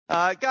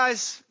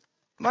Guys,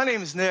 my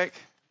name is Nick.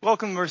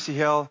 Welcome to Mercy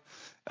Hill.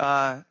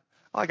 I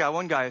got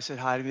one guy who said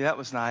hi to me. That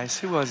was nice.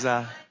 Who was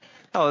that?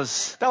 That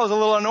was a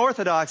little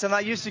unorthodox. I'm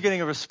not used to getting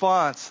a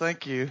response.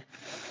 Thank you.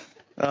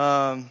 If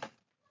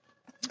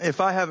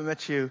I haven't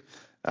met you,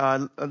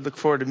 I look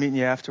forward to meeting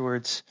you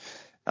afterwards.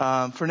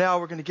 For now,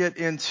 we're going to get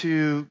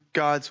into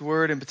God's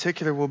Word. In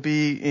particular, we'll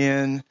be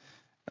in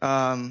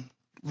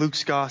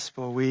Luke's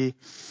Gospel. We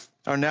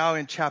are now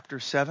in chapter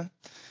 7.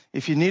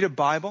 If you need a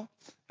Bible,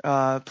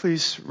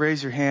 please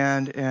raise your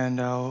hand and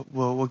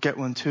we'll get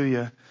one to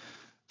you.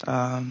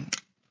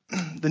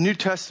 The New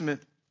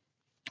Testament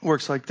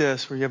works like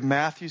this, where you have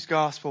Matthew's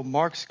Gospel,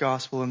 Mark's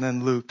Gospel, and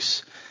then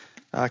Luke's.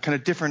 Kind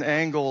of different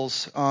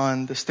angles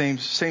on the same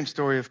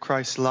story of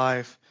Christ's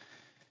life.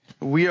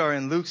 We are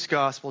in Luke's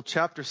Gospel,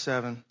 chapter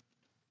 7.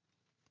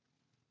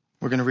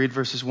 We're going to read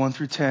verses 1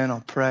 through 10.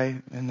 I'll pray,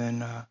 and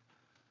then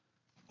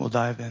we'll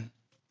dive in.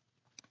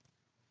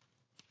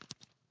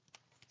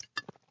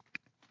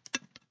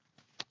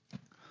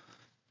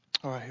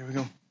 All right, here we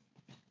go.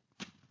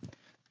 It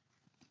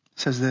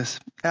says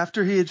this: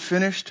 After he had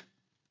finished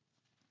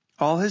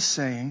all his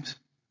sayings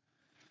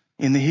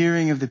in the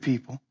hearing of the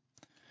people,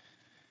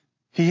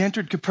 he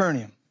entered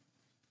Capernaum.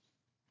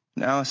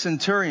 Now a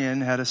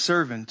centurion had a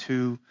servant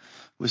who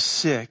was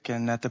sick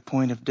and at the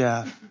point of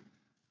death,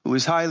 who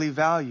was highly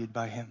valued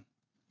by him.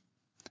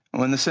 And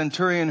when the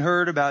centurion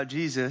heard about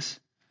Jesus,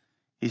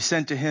 he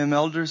sent to him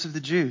elders of the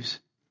Jews,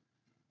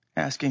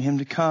 asking him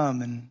to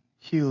come and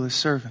heal his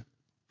servant.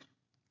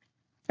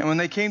 And when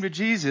they came to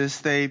Jesus,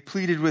 they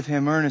pleaded with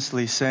him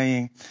earnestly,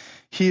 saying,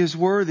 "He is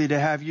worthy to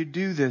have you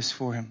do this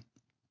for him,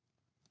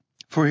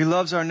 for he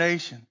loves our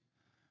nation,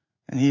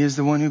 and he is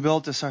the one who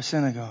built us our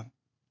synagogue."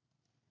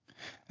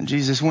 And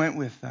Jesus went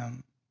with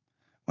them.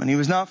 When he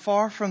was not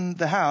far from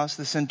the house,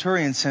 the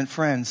centurion sent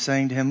friends,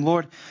 saying to him,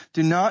 "Lord,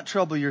 do not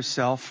trouble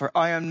yourself, for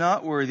I am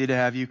not worthy to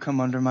have you come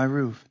under my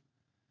roof.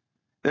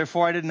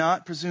 Therefore I did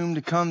not presume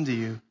to come to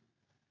you,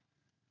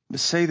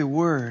 but say the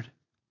word,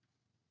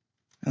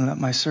 and let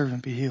my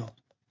servant be healed.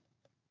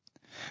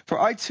 For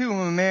I too am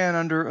a man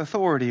under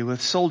authority,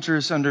 with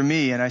soldiers under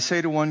me, and I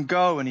say to one,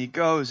 'Go,' and he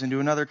goes, and to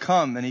another,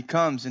 'Come,' and he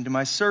comes, and to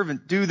my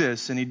servant, 'Do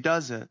this,' and he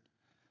does it."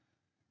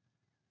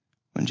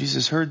 When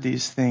Jesus heard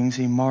these things,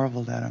 he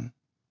marveled at him.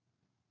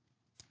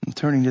 And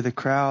turning to the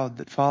crowd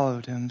that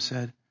followed him,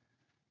 said,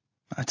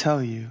 "I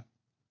tell you,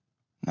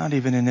 not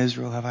even in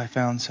Israel have I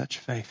found such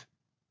faith."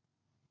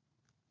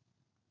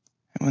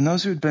 And when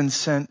those who had been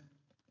sent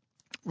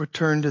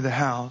returned to the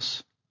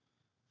house,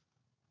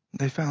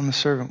 they found the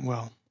servant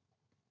well.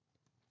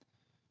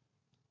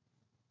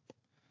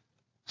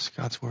 It's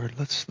God's word.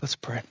 Let's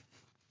pray.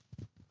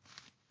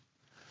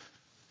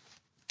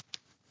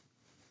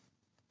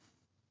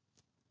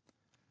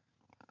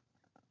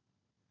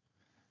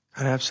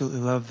 I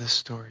absolutely love this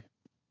story.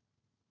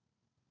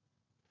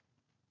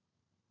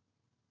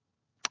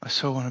 I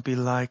so want to be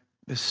like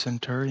this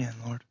centurion,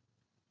 Lord.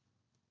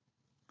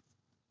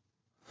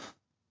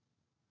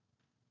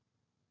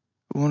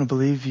 We want to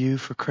believe you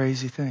for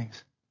crazy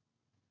things.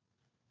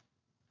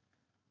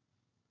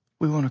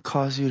 We want to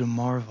cause you to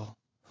marvel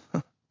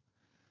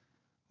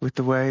with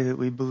the way that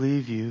we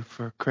believe you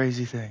for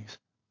crazy things.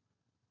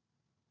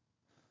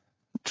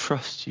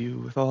 Trust you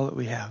with all that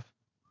we have.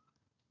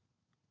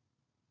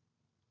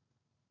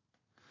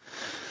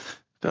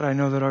 God, I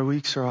know that our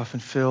weeks are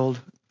often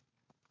filled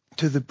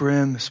to the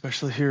brim,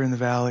 especially here in the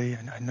valley.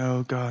 And I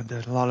know, God,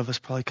 that a lot of us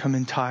probably come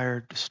in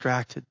tired,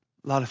 distracted,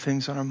 a lot of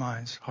things on our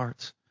minds,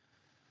 hearts.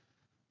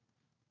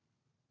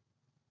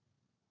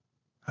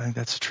 I think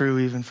that's true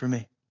even for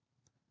me.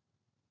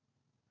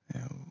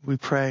 We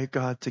pray,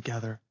 God,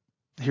 together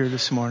here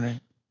this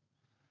morning.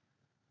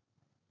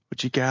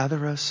 Would you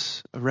gather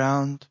us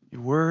around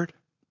your word?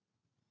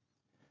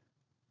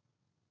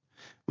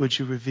 Would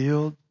you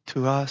reveal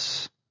to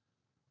us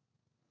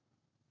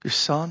your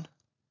Son?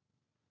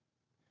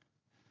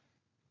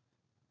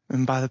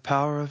 And by the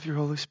power of your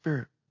Holy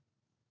Spirit,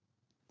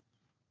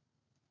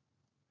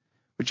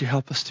 would you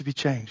help us to be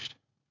changed?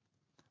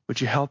 Would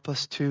you help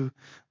us to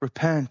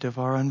repent of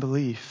our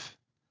unbelief,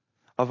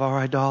 of our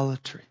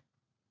idolatry,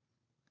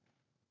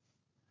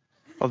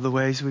 of the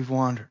ways we've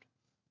wandered?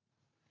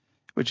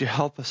 Would you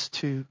help us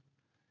to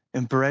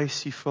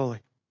embrace you fully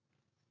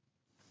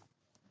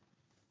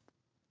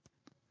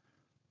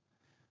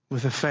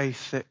with a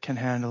faith that can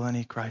handle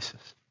any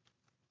crisis?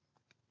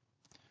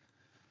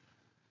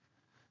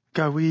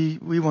 God, we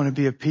want to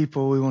be a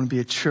people, we want to be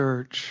a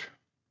church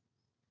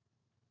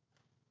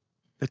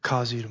that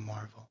cause you to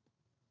marvel.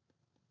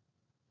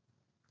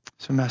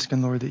 So I'm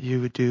asking, Lord, that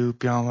you would do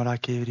beyond what I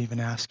could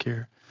even ask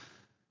here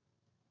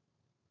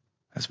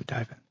as we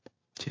dive in.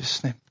 In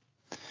Jesus' name.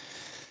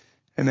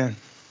 Amen.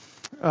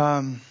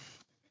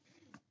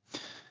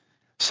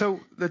 So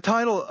the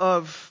title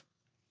of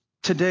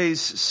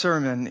today's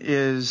sermon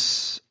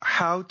is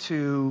How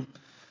to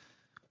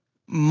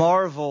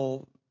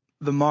Marvel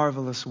the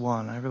Marvelous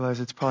One. I realize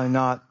it's probably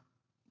not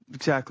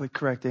exactly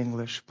correct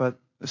English, but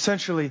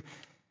essentially,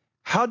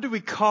 how do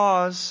we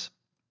cause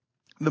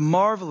the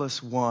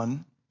marvelous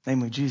one,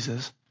 namely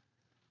Jesus,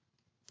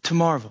 to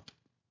marvel.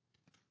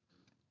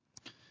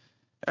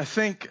 I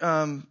think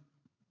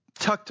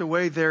tucked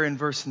away there in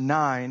verse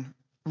 9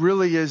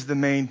 really is the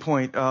main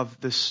point of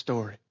this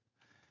story,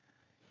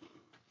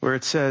 where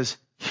it says,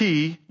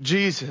 he,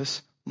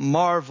 Jesus,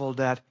 marveled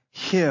at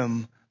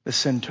him, the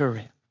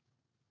centurion.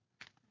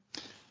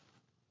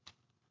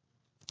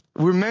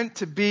 We're meant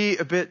to be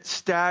a bit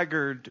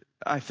staggered,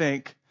 I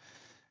think,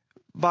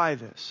 by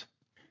this.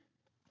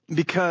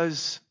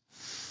 Because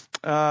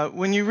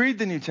when you read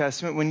the New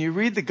Testament, when you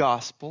read the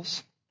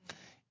Gospels,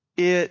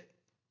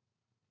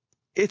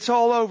 it's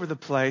all over the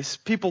place,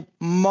 people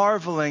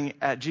marveling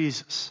at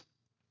Jesus.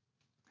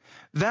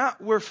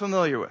 That we're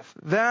familiar with.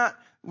 That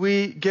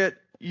we get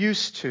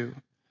used to.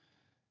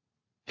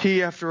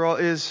 He, after all,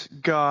 is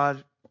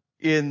God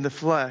in the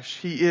flesh.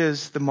 He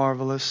is the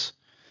marvelous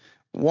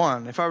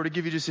one. If I were to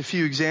give you just a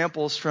few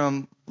examples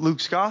from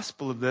Luke's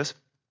Gospel of this,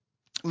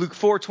 Luke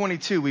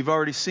 4:22, we've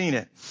already seen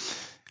it.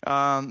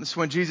 This is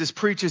when Jesus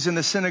preaches in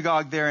the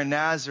synagogue there in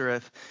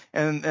Nazareth.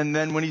 And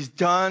then when he's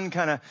done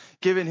kind of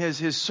giving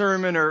his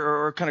sermon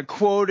or kind of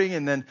quoting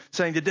and then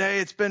saying, today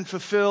it's been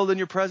fulfilled in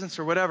your presence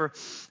or whatever,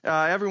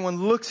 everyone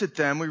looks at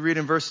them. We read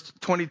in verse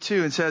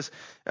 22 and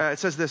it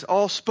says this,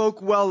 all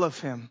spoke well of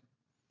him.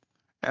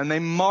 And they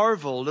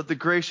marveled at the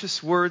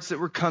gracious words that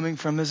were coming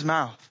from his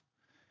mouth.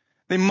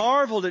 They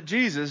marveled at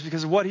Jesus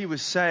because of what he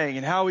was saying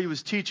and how he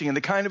was teaching and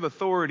the kind of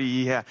authority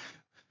he had.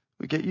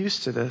 We get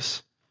used to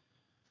this.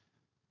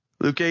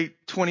 Luke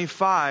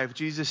 8:25,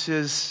 Jesus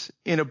is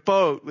in a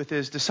boat with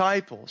his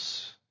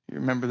disciples. You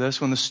remember this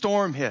when the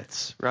storm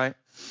hits, right?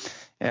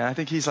 And I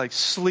think he's like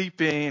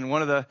sleeping. And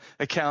one of the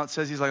accounts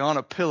says he's like on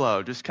a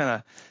pillow, just kind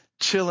of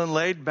chilling,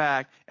 laid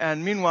back.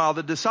 And meanwhile,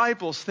 the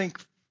disciples think,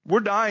 we're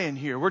dying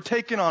here. We're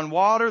taking on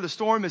water. The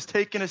storm is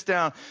taking us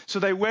down. So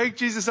they wake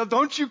Jesus up.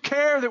 Don't you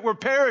care that we're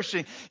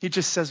perishing? He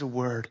just says a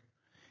word.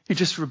 He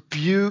just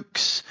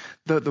rebukes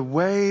the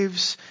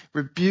waves,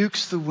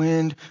 rebukes the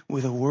wind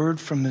with a word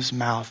from his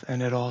mouth,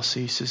 and it all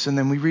ceases. And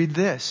then we read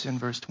this in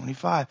verse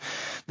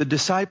 25. The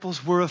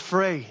disciples were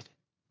afraid,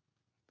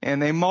 and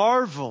they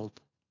marveled,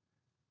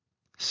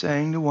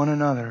 saying to one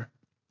another,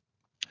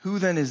 who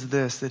then is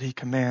this that he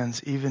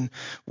commands even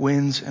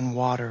winds and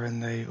water,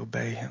 and they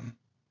obey him?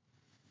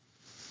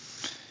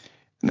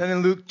 And then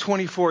in Luke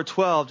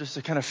 24:12, just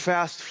to kind of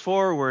fast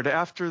forward,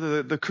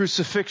 after the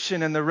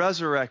crucifixion and the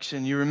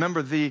resurrection, you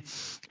remember the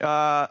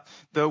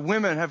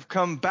women have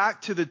come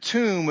back to the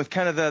tomb with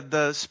kind of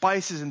the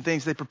spices and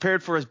things they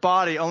prepared for his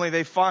body, only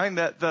they find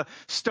that the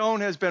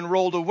stone has been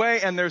rolled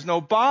away and there's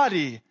no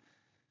body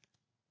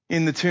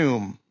in the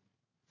tomb.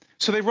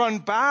 So they run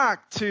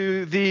back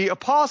to the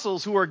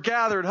apostles who are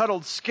gathered,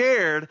 huddled,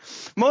 scared.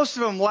 Most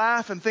of them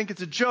laugh and think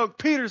it's a joke.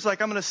 Peter's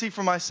like, I'm going to see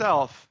for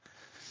myself.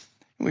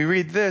 We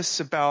read this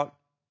about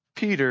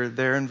Peter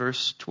there in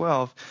verse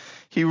 12.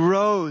 He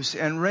rose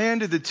and ran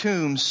to the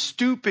tomb,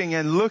 stooping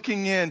and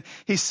looking in.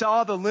 He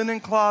saw the linen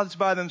cloths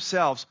by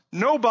themselves.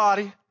 No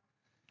body,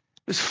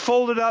 just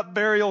folded up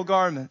burial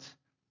garments.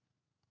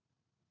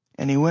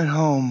 And he went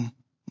home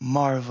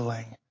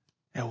marveling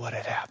at what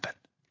had happened.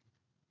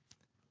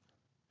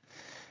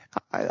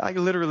 I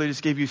literally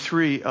just gave you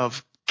 3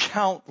 of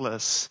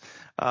countless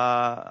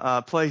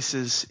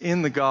places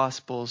in the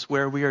Gospels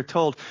where we are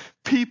told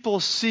people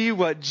see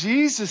what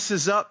Jesus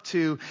is up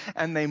to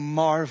and they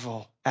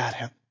marvel at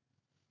him.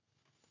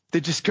 They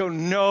just go,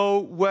 no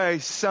way,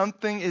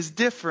 something is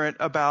different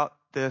about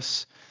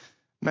this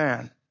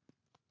man.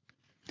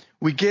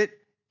 We get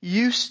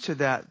used to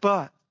that,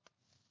 but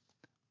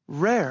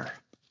rare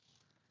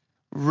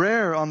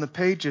on the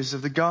pages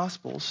of the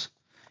Gospels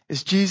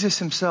is Jesus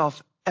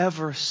himself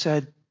ever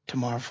said to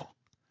marvel.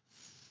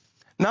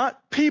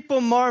 Not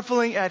people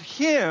marveling at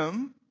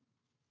him,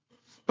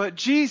 but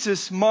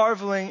Jesus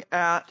marveling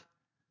at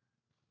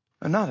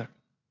another.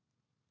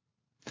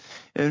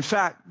 In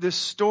fact, this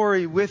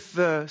story with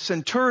the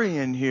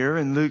centurion here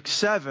in Luke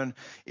 7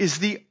 is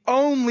the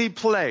only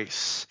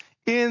place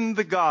in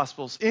the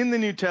Gospels, in the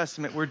New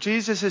Testament, where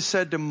Jesus is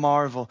said to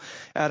marvel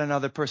at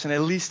another person,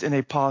 at least in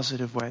a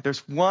positive way.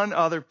 There's one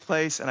other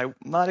place, and I'm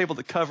not able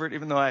to cover it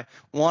even though I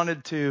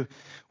wanted to,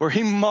 where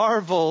he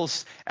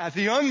marvels at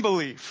the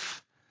unbelief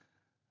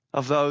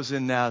of those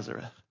in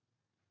Nazareth.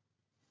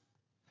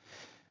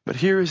 But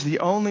here is the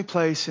only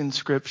place in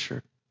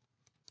Scripture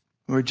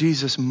where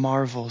Jesus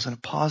marvels in a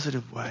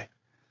positive way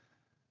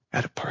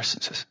at a person.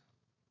 Says,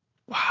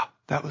 wow,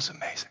 that was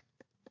amazing.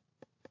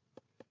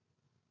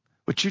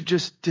 What you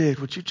just did,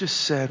 what you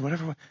just said,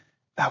 whatever,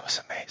 that was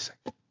amazing.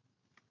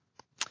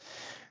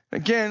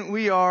 Again,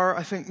 we are,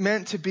 I think,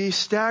 meant to be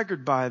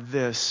staggered by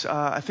this.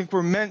 I think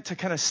we're meant to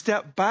kind of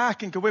step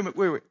back and go,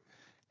 wait.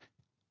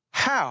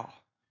 How?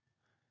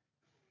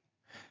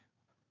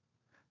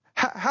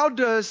 How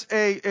does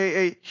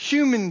a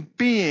human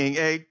being,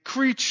 a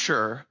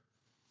creature,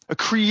 a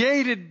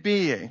created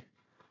being,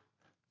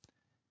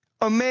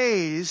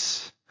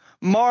 amaze,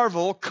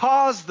 marvel,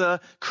 cause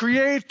the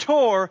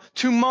Creator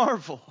to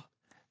marvel?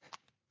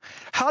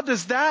 How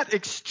does that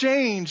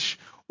exchange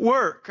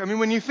work? I mean,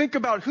 when you think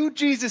about who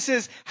Jesus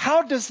is,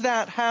 how does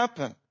that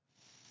happen?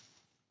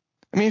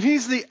 I mean,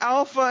 he's the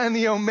Alpha and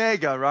the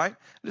Omega, right?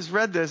 I just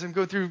read this and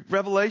go through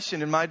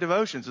Revelation in my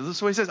devotions. This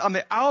is what he says. I'm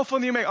the Alpha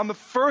and the Omega. I'm the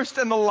first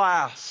and the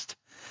last.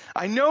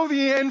 I know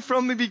the end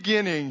from the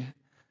beginning.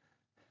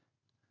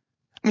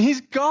 I mean,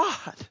 he's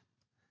God.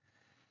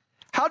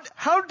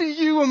 How do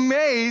you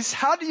amaze?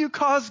 How do you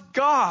cause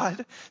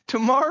God to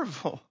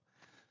marvel?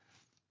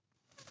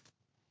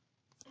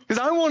 Because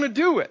I want to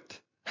do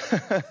it.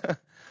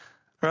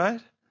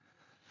 Right?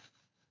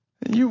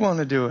 You want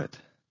to do it.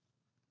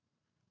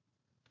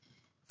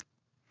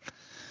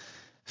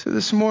 So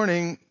this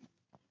morning,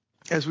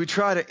 as we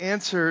try to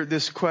answer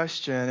this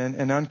question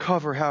and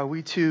uncover how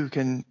we too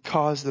can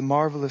cause the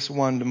marvelous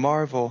one to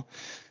marvel,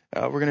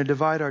 we're going to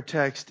divide our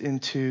text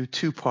into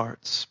two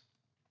parts.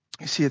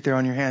 You see it there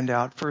on your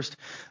handout. First,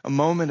 a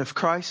moment of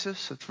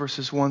crisis, that's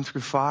verses 1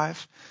 through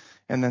 5.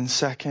 And then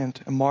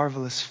second, a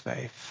marvelous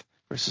faith,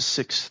 verses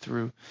 6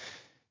 through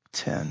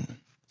 10.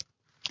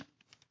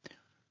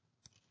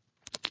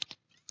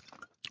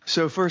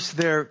 So first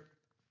there,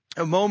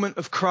 a moment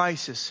of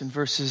crisis in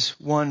verses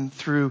 1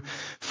 through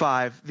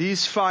 5.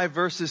 These 5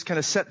 verses kind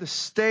of set the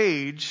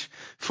stage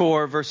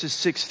for verses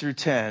 6 through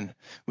 10,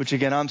 which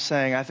again I'm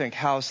saying I think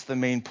house the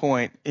main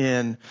point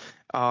in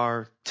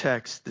our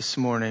text this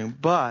morning.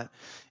 But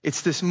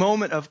it's this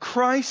moment of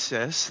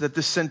crisis that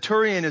the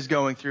centurion is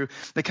going through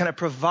that kind of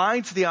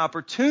provides the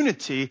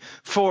opportunity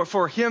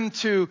for him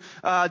to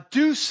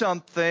do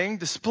something,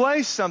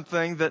 display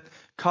something that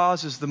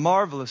causes the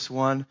marvelous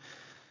one,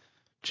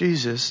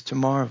 Jesus, to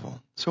marvel.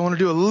 So I want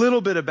to do a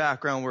little bit of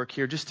background work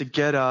here just to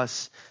get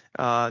us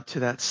to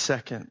that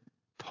second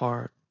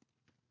part.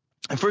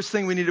 And first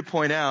thing we need to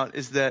point out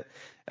is that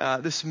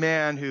this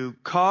man who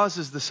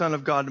causes the Son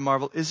of God to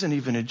marvel isn't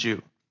even a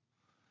Jew.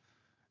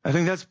 I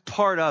think that's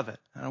part of it.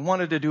 And I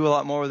wanted to do a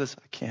lot more with this.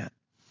 I can't.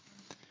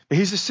 But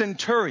he's a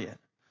centurion.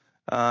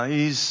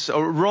 He's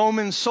a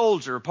Roman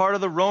soldier, part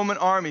of the Roman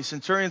army.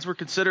 Centurions were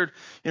considered,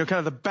 kind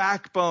of the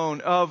backbone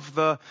of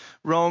the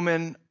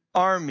Roman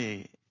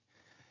army.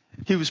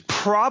 He was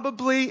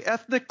probably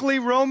ethnically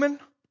Roman,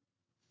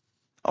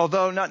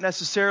 although not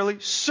necessarily.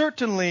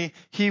 Certainly,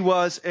 he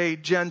was a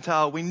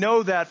Gentile. We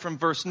know that from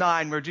verse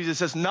 9, where Jesus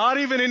says, not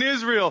even in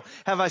Israel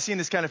have I seen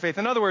this kind of faith.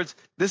 In other words,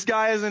 this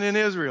guy isn't in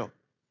Israel.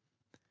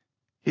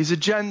 He's a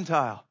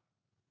Gentile.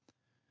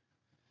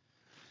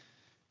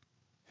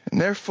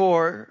 And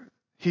therefore,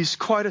 he's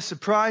quite a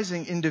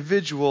surprising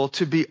individual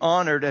to be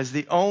honored as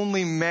the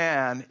only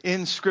man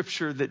in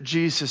Scripture that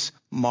Jesus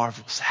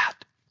marvels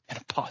at in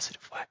a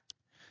positive way.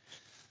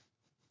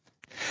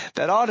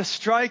 That ought to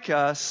strike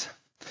us.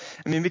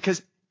 I mean,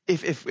 because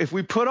if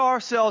we put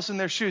ourselves in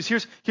their shoes,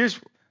 here's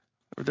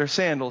or their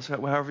sandals,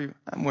 however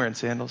I'm wearing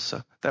sandals,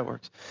 so that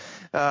works.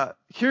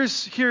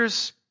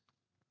 Here's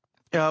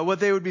what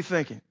they would be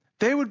thinking.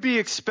 They would be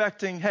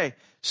expecting, hey,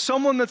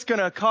 someone that's going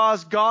to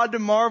cause God to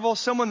marvel,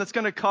 someone that's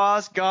going to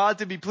cause God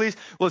to be pleased.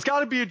 Well, it's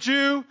got to be a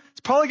Jew.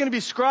 It's probably going to be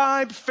a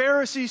scribe,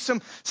 Pharisee,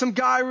 some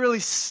guy really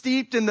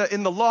steeped in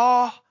the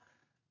law.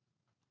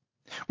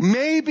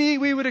 Maybe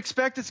we would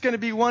expect it's going to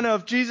be one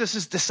of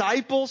Jesus'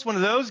 disciples, one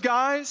of those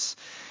guys,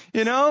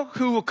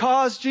 who will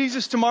cause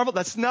Jesus to marvel.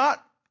 That's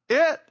not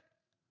it.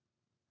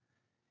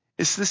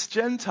 It's this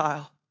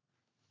Gentile,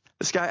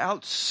 this guy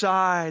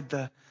outside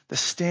the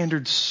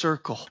standard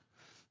circle,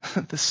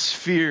 the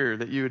sphere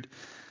that you would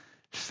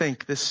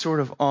think this sort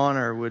of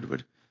honor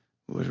would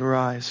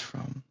arise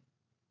from.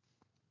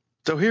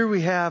 So here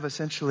we have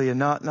essentially a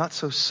not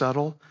so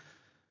subtle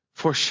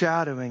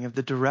foreshadowing of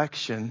the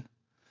direction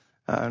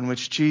in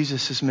which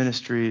Jesus'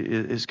 ministry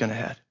is going to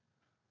head.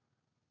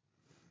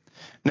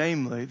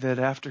 Namely, that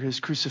after his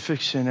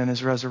crucifixion and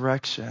his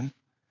resurrection,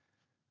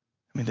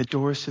 the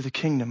doors to the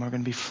kingdom are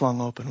going to be flung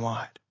open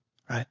wide,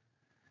 right?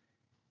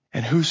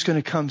 And who's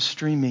going to come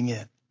streaming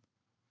in?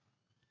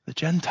 The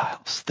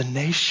Gentiles, the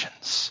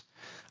nations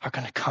are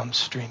going to come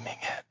streaming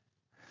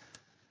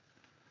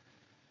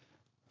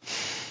in.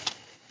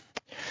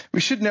 We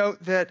should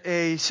note that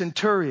a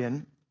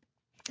centurion,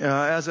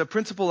 as a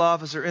principal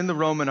officer in the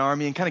Roman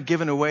army, and kind of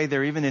given away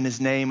there even in his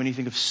name when you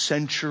think of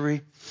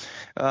century,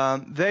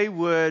 they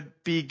would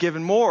be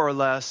given more or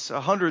less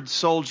 100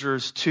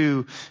 soldiers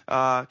to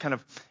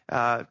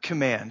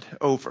command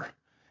over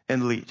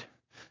and lead.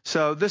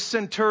 So this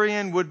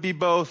centurion would be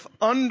both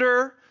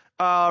under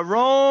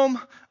Rome,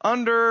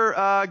 under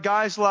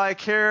guys like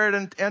Herod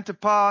and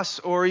Antipas,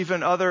 or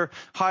even other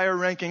higher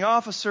ranking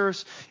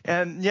officers,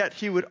 and yet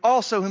he would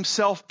also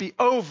himself be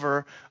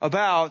over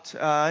about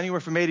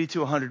anywhere from 80 to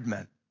 100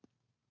 men.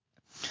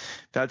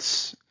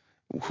 That's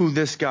who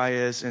this guy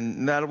is,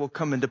 and that will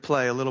come into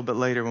play a little bit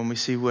later when we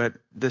see what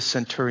this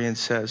centurion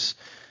says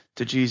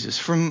to Jesus.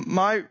 From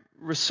my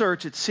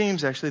research, it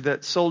seems actually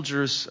that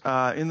soldiers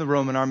in the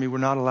Roman army were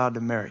not allowed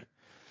to marry,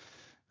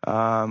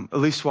 at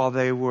least while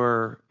they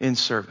were in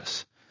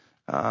service.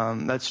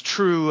 That's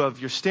true of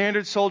your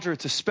standard soldier.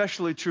 It's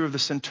especially true of the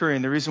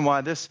centurion. The reason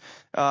why this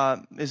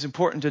is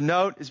important to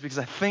note is because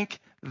I think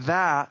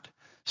that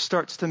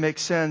starts to make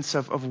sense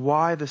of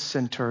why the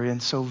centurion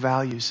so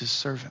values his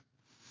servant.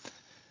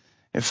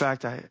 In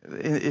fact,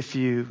 if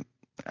you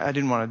I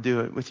didn't want to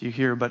do it with you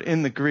here, but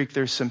in the Greek,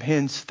 there's some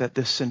hints that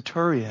this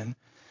centurion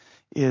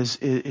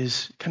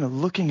is kind of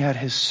looking at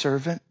his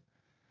servant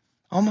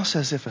almost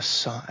as if a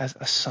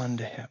son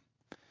to him.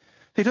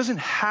 He doesn't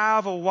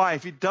have a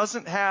wife. He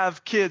doesn't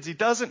have kids. He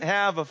doesn't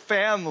have a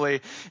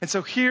family. And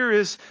so here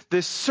is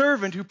this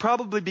servant who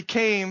probably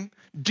became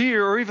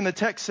dear, or even the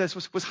text says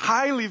was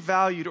highly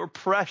valued or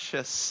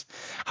precious,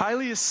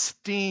 highly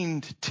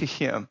esteemed to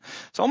him.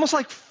 It's almost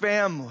like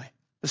family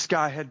this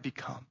guy had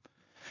become.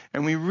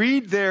 And we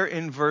read there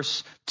in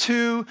verse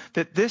 2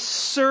 that this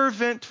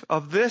servant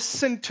of this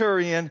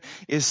centurion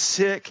is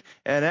sick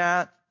and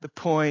at the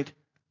point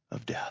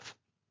of death.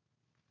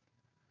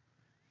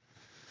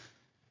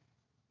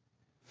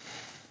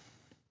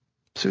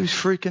 So he's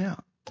freaking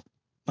out,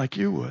 like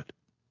you would,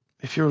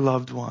 if your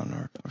loved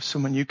one or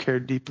someone you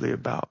cared deeply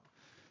about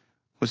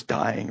was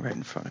dying right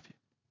in front of you.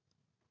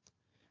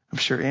 I'm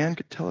sure Ann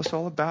could tell us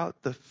all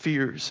about the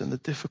fears and the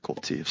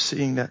difficulty of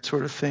seeing that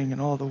sort of thing and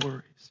all the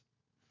worries.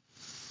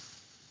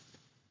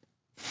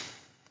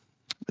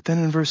 But then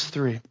in verse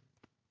 3,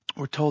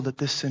 we're told that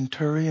this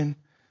centurion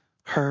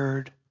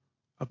heard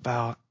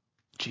about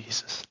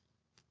Jesus.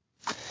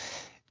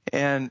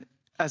 And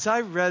as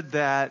I read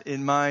that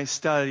in my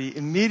study,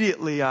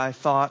 immediately I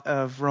thought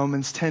of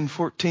Romans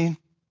 10:14,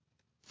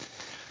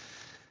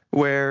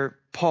 where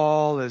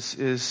Paul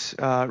is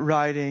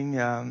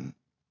writing.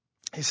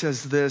 He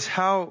says this,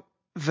 "How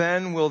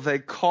then will they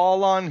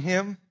call on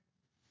him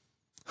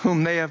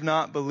whom they have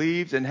not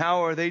believed? And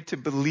how are they to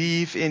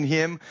believe in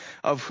him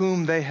of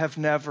whom they have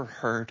never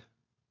heard?"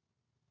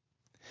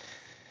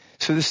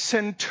 So the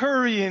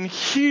centurion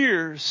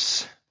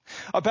hears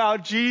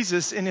about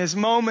Jesus in his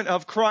moment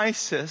of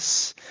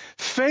crisis.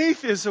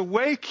 Faith is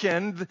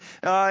awakened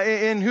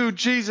in who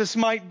Jesus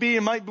might be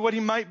and what he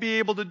might be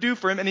able to do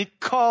for him, and he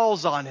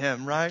calls on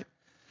him, right?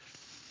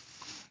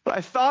 But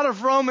I thought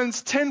of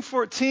Romans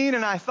 10:14,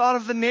 and I thought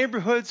of the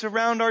neighborhoods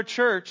around our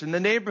church and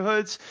the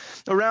neighborhoods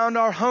around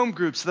our home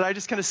groups that I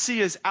just kind of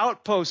see as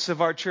outposts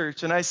of our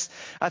church. And I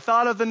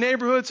thought of the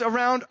neighborhoods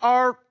around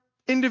our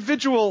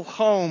individual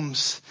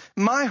homes,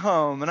 my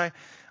home. And I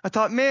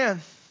thought,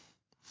 man,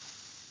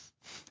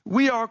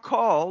 we are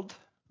called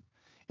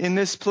in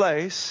this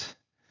place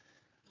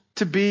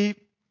to be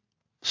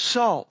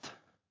salt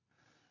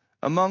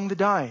among the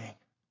dying,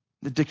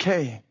 the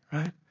decaying,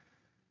 right?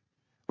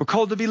 We're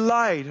called to be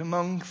light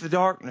among the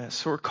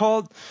darkness. We're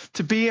called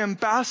to be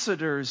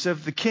ambassadors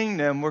of the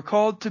kingdom. We're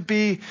called to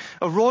be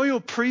a royal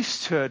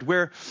priesthood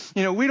where,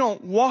 we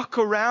don't walk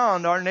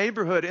around our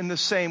neighborhood in the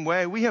same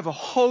way. We have a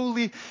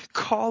holy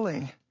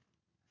calling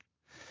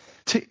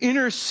to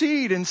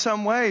intercede in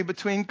some way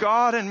between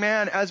God and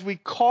man as we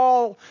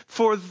call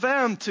for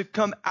them to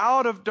come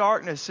out of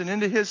darkness and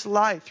into his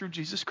light through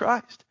Jesus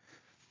Christ.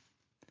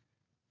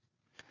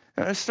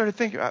 And I started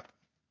thinking about,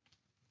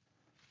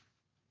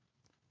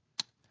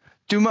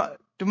 do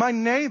my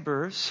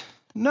neighbors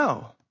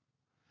know?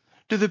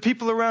 Do the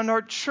people around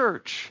our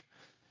church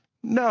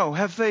know?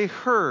 Have they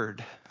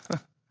heard?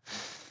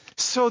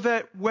 So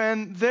that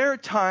when their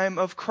time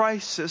of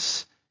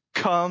crisis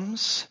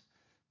comes,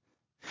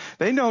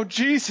 they know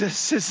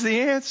Jesus is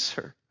the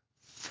answer.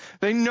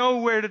 They know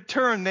where to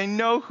turn. They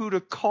know who to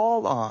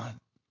call on.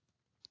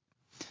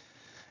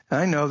 And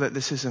I know that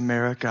this is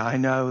America. I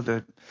know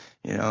that,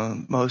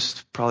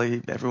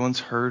 probably everyone's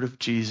heard of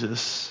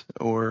Jesus,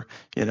 or,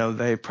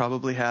 they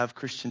probably have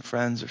Christian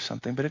friends or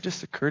something. But it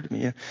just occurred to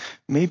me,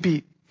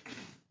 maybe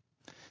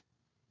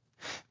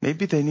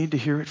they need to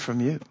hear it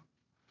from you.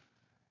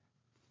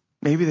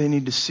 Maybe they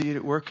need to see it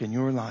at work in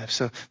your life.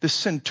 So this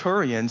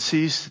centurion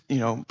sees,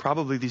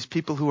 probably these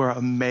people who are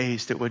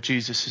amazed at what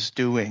Jesus is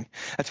doing.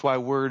 That's why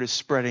word is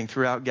spreading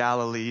throughout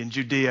Galilee and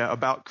Judea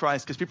about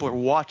Christ, because people are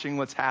watching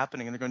what's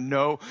happening and they're going,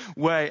 no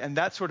way. And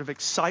that sort of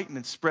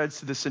excitement spreads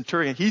to the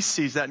centurion. He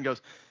sees that and goes,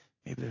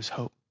 maybe there's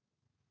hope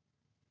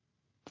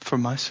for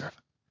my servant.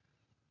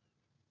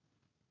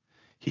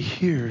 He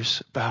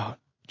hears about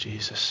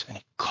Jesus and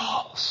he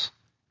calls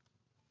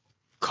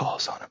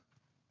on him.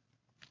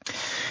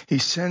 He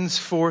sends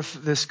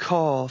forth this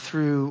call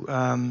through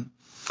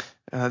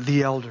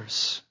the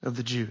elders of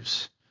the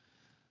Jews.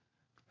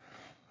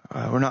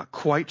 We're not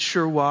quite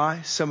sure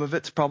why. Some of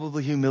it's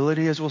probably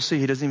humility, as we'll see.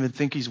 He doesn't even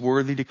think he's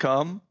worthy to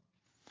come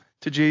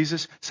to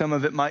Jesus. Some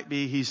of it might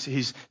be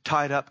he's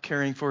tied up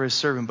caring for his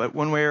servant. But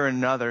one way or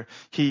another,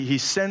 he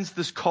sends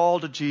this call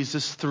to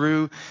Jesus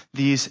through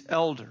these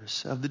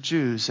elders of the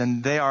Jews.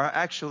 And they are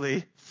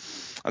actually,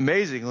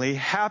 amazingly,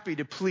 happy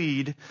to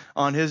plead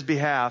on his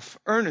behalf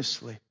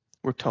earnestly,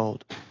 we're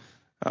told.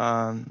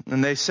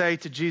 And they say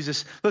to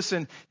Jesus,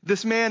 listen,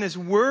 this man is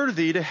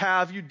worthy to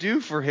have you do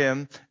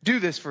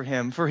this for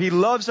him, for he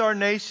loves our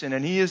nation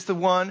and he is the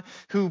one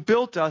who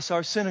built us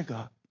our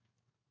synagogue.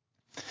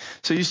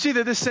 So you see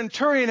that this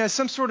centurion has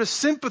some sort of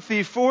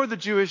sympathy for the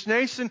Jewish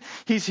nation.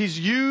 He's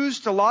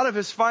used a lot of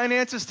his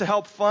finances to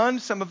help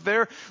fund some of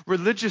their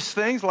religious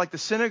things, like the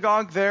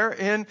synagogue there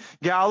in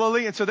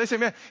Galilee. And so they say,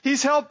 man,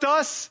 he's helped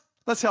us.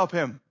 Let's help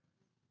him.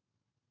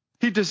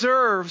 He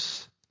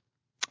deserves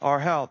our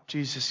help.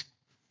 Jesus,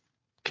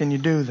 can you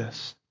do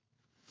this?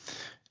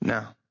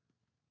 Now,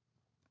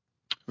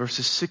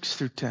 verses 6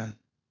 through 10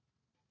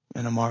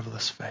 in a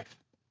marvelous faith.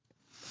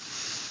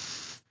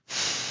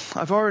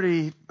 I've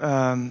already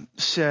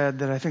said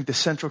that I think the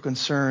central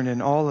concern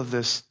in all of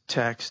this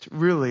text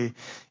really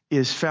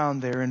is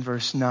found there in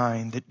verse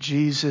 9, that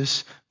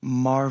Jesus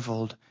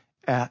marveled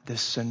at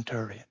this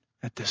centurion,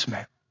 at this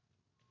man.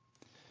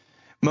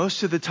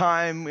 Most of the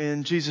time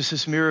in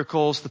Jesus'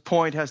 miracles, the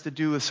point has to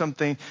do with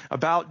something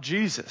about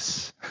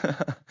Jesus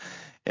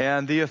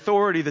and the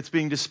authority that's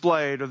being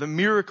displayed or the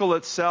miracle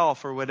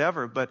itself or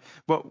whatever. But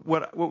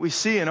what we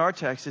see in our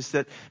text is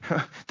that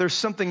there's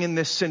something in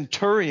this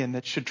centurion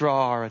that should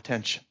draw our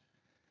attention.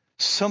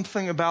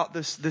 Something about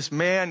this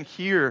man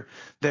here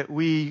that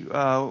we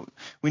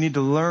need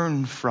to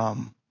learn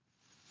from.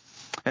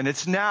 And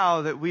it's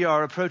now that we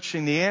are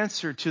approaching the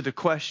answer to the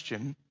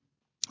question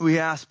we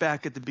asked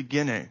back at the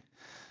beginning.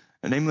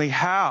 Namely,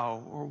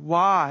 how or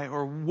why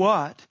or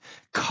what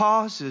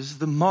causes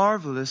the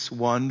marvelous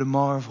one to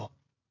marvel?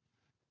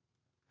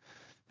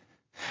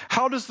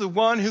 How does the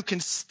one who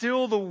can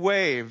still the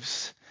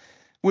waves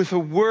with a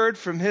word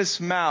from his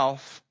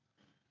mouth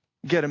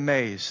get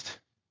amazed?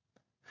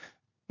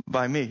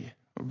 By me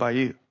or by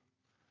you?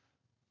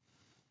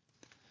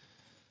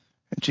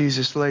 And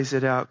Jesus lays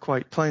it out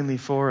quite plainly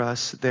for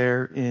us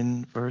there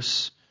in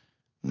verse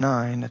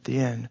 9 at the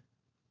end.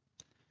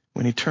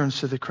 When he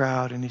turns to the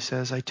crowd and he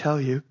says, I tell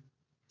you,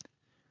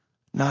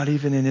 not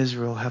even in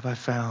Israel have I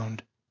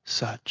found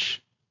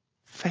such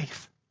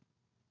faith.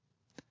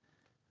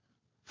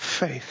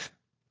 Faith.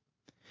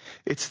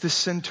 It's the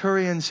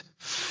centurion's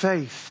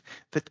faith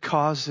that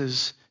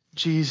causes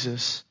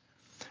Jesus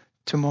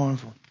to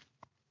marvel.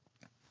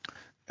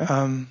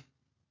 I'm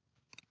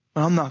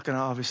not going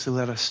to obviously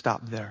let us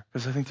stop there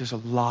because I think there's a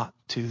lot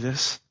to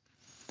this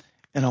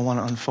and I want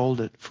to unfold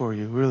it for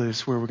you. Really,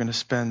 it's where we're going to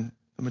spend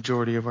the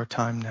majority of our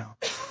time now.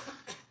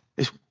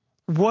 Is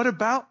what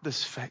about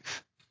this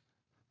faith?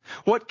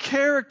 What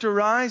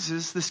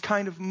characterizes this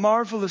kind of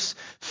marvelous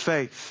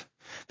faith?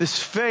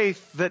 This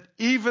faith that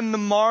even the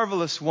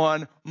marvelous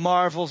one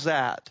marvels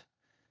at.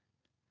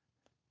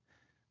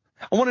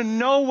 I want to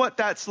know what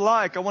that's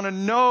like. I want to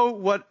know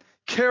what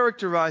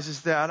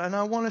characterizes that. And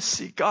I want to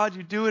see, God,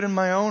 you do it in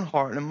my own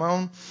heart, in my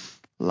own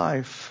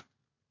life.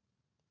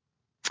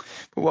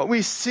 But what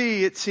we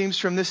see, it seems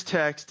from this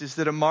text, is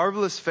that a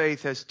marvelous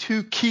faith has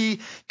two key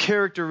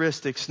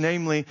characteristics.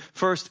 Namely,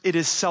 first, it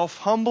is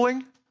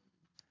self-humbling.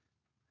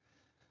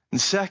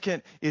 And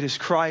second, it is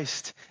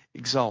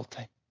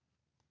Christ-exalting.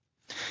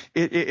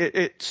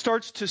 It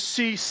starts to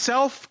see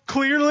self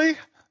clearly.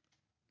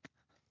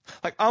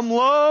 Like, I'm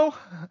low,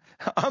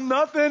 I'm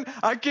nothing,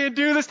 I can't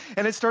do this.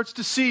 And it starts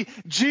to see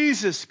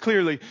Jesus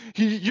clearly.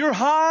 You're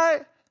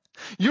high,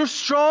 you're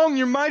strong,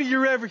 you're mighty,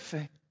 you're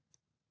everything.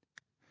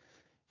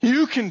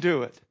 You can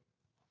do it.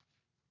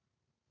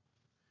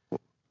 I'm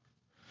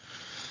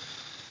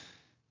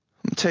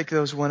going to take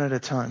those one at a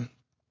time.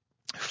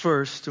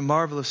 First, a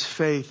marvelous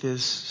faith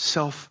is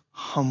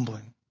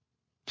self-humbling.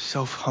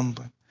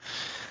 Self-humbling.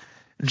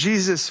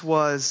 Jesus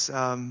was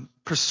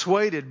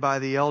persuaded by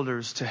the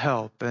elders to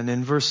help. And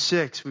in verse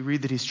 6, we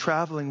read that he's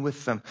traveling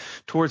with them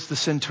towards the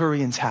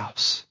centurion's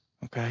house.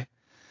 Okay?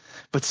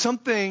 But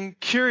something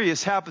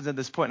curious happens at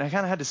this point. And I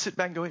kind of had to sit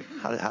back and go,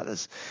 how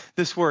does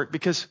this work?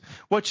 Because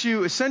what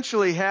you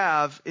essentially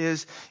have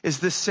is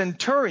this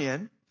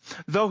centurion,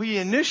 though he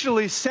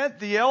initially sent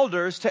the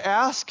elders to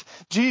ask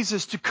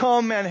Jesus to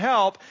come and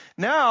help,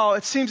 now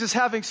it seems as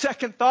having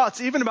second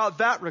thoughts even about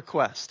that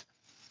request.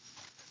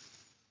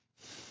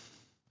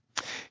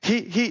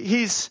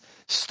 He's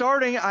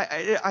starting,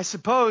 I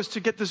suppose, to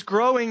get this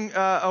growing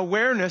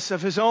awareness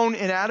of his own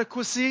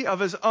inadequacy,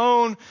 of his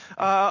own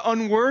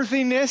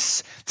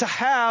unworthiness to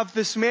have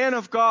this man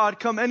of God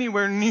come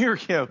anywhere near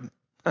him.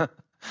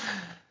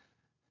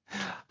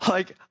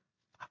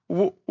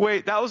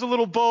 Wait, that was a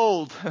little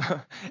bold,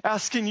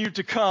 asking you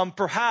to come.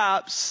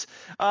 Perhaps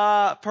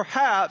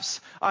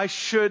I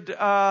should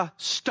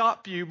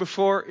stop you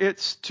before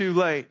it's too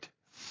late.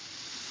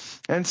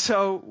 And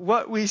so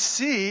what we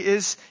see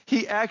is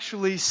he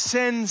actually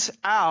sends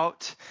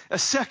out a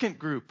second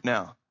group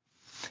now.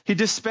 He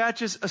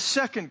dispatches a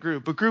second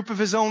group, a group of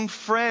his own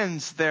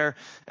friends there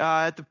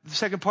at the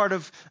second part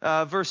of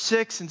verse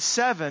 6 and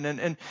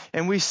 7.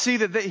 And we see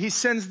that he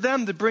sends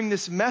them to bring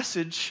this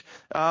message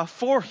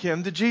for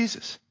him to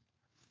Jesus.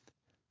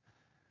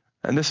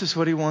 And this is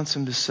what he wants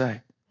him to say.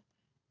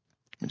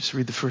 Let me just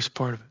read the first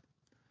part of it.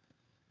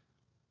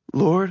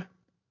 Lord,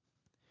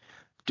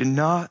 do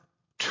not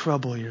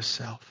trouble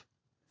yourself,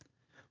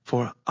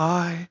 for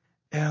I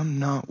am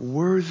not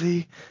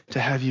worthy to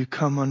have you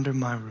come under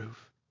my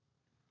roof.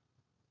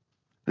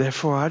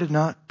 Therefore I did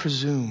not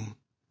presume,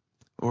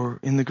 or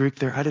in the Greek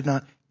there, I did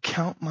not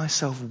count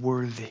myself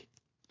worthy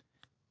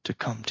to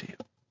come to you.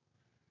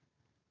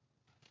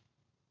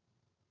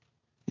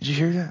 Did you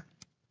hear that?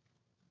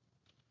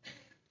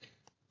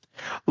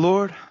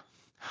 Lord,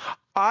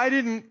 I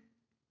didn't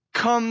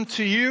come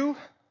to you,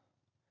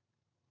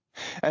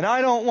 and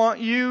I don't want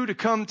you to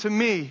come to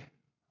me.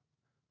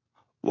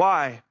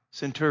 Why,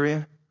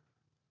 centurion?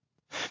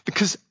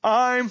 because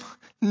I'm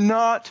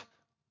not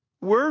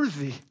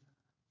worthy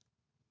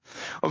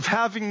of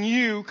having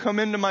you come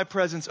into my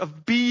presence,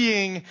 of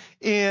being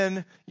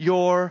in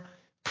your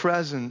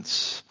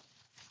presence.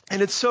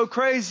 And it's so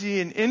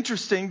crazy and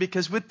interesting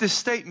because with this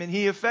statement,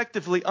 he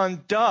effectively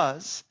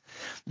undoes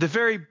the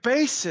very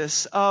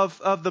basis of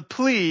the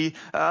plea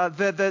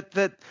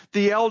that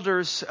the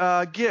elders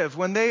give.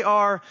 When they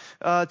are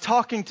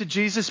talking to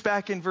Jesus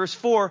back in verse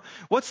 4,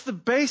 what's the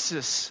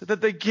basis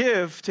that they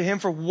give to him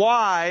for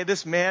why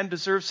this man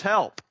deserves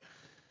help?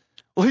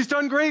 Well, he's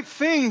done great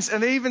things,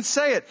 and they even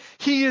say it.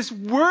 He is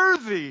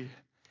worthy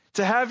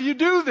to have you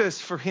do this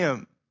for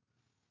him.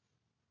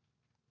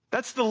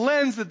 That's the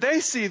lens that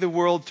they see the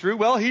world through.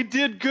 Well, he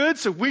did good,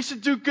 so we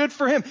should do good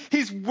for him.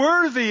 He's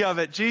worthy of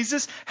it.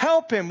 Jesus,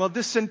 help him. Well,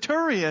 this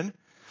centurion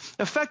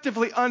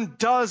effectively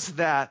undoes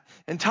that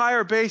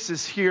entire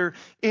basis here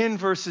in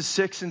verses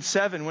 6 and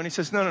 7 when he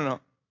says, no.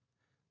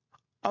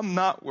 I'm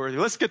not worthy.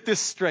 Let's get this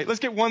straight. Let's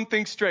get one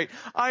thing straight.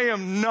 I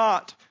am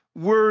not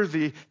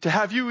worthy to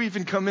have you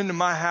even come into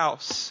my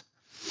house.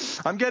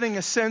 I'm getting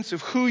a sense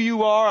of who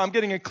you are. I'm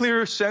getting a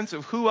clearer sense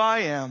of who I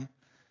am.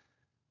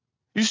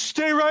 You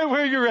stay right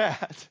where you're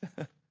at.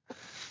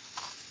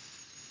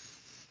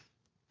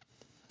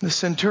 The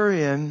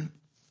centurion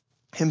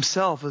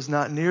himself is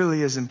not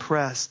nearly as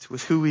impressed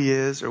with who he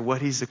is or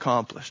what he's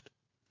accomplished.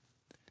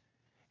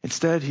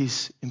 Instead,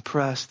 he's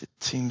impressed, it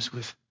seems,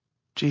 with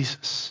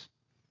Jesus,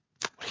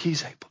 what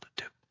he's able to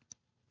do.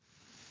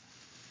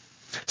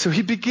 So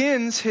he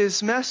begins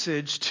his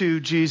message to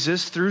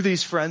Jesus through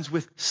these friends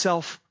with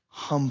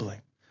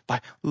self-humbling,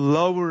 by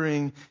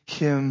lowering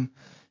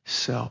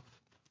himself.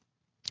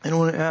 And I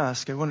want to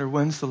ask, I wonder,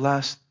 when's the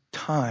last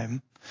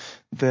time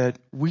that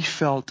we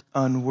felt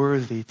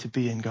unworthy to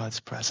be in God's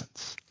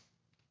presence?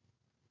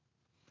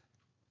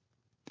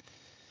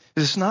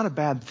 It's not a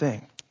bad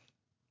thing.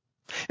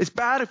 It's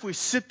bad if we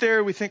sit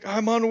there, we think,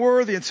 I'm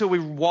unworthy, until we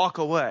walk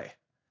away.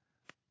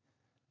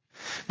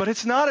 But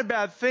it's not a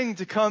bad thing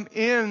to come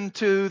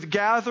into the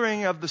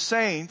gathering of the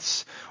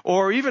saints,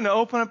 or even to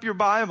open up your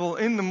Bible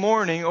in the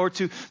morning, or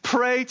to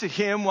pray to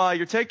Him while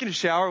you're taking a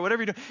shower, or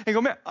whatever you're doing, and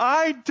go, man,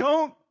 I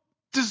don't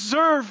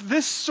deserve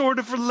this sort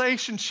of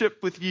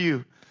relationship with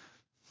you.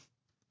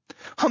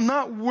 I'm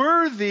not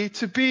worthy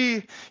to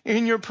be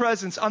in your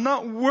presence. I'm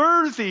not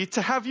worthy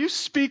to have you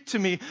speak to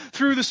me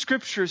through the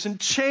scriptures and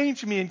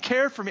change me and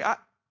care for me.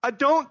 I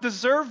don't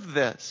deserve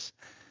this.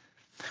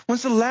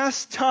 When's the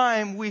last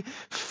time we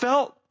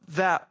felt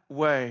that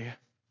way?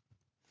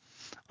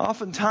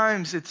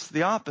 Oftentimes it's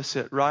the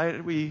opposite,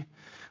 right? We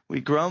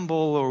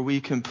grumble or we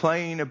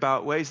complain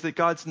about ways that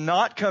God's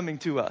not coming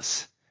to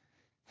us.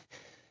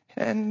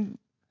 And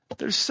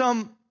there's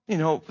some,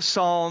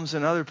 Psalms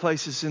and other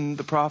places in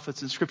the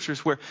prophets and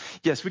scriptures where,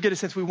 yes, we get a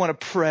sense we want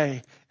to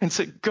pray and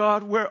say,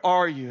 God, where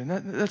are you? And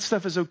that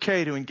stuff is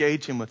okay to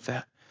engage Him with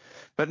that.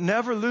 But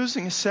never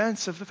losing a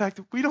sense of the fact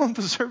that we don't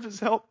deserve His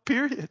help,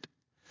 period.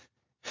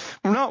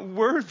 We're not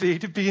worthy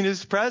to be in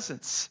His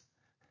presence.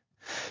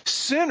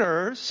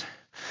 Sinners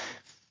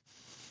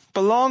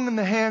belong in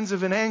the hands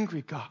of an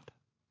angry God,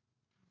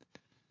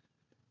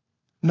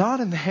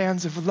 not in the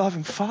hands of a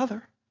loving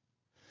Father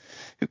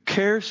who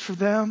cares for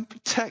them,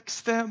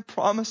 protects them,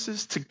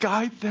 promises to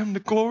guide them to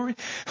glory.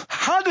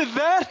 How did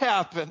that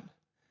happen?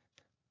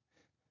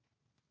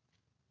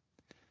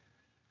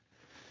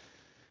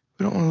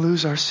 We don't want to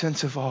lose our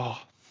sense of awe.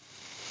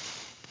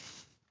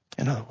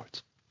 In other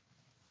words,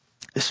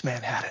 this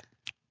man had it.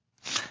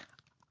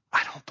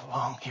 I don't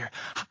belong here.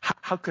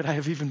 How could I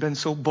have even been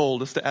so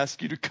bold as to ask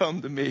you to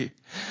come to me?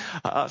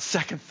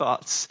 Second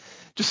thoughts.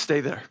 Just stay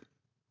there.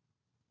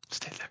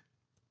 Stay there.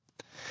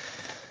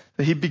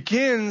 He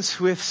begins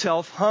with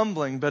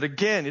self-humbling, but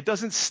again, it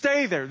doesn't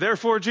stay there.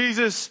 Therefore,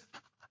 Jesus,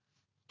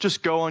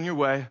 just go on your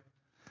way.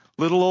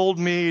 Little old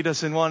me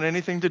doesn't want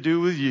anything to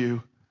do with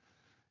you.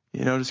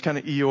 Just kind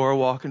of Eeyore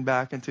walking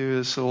back into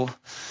his little...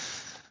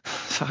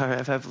 Sorry,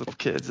 I have little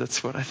kids.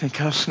 That's what I think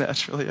of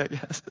naturally, I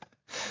guess.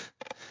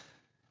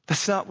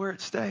 That's not where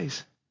it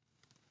stays.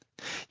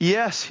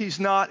 Yes, he's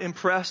not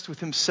impressed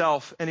with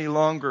himself any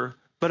longer.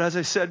 But as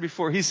I said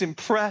before, he's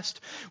impressed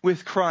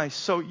with Christ.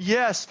 So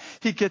yes,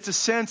 he gets a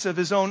sense of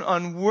his own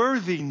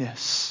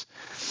unworthiness.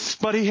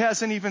 But he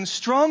has an even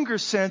stronger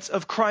sense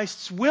of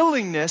Christ's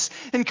willingness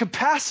and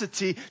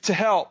capacity to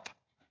help.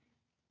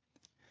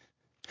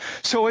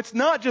 So it's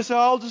not just,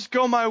 I'll just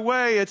go my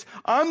way. It's,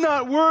 I'm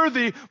not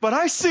worthy, but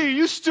I see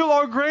you still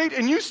are great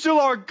and you still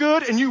are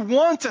good and you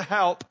want to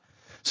help.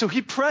 So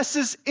he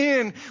presses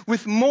in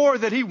with more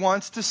that he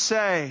wants to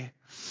say.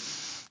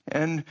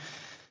 And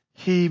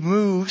he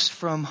moves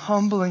from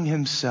humbling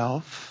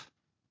himself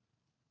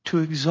to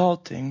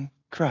exalting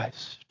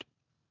Christ.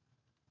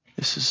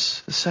 This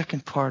is the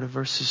second part of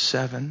verses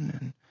 7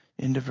 and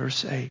into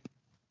verse 8.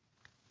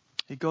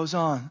 He goes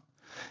on,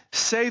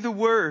 say the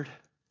word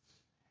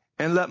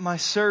and let my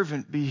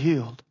servant be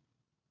healed.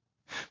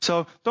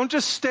 So don't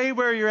just stay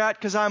where you're at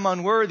because I'm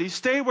unworthy.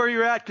 Stay where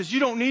you're at because you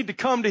don't need to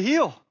come to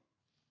heal.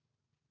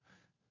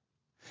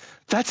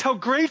 That's how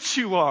great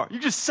you are. You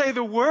just say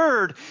the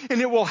word and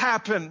it will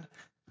happen.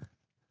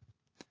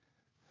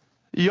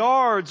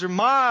 yards or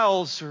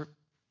miles or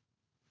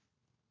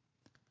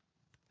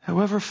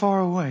however far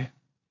away.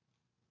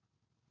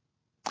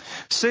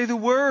 Say the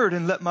word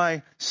and let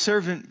my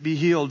servant be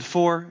healed.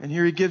 For, and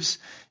here he gives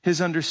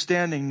his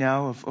understanding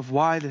now of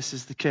why this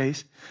is the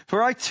case.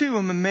 For I too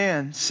am a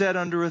man set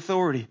under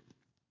authority,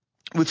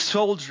 with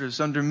soldiers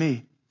under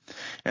me.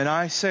 And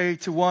I say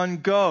to one,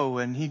 go,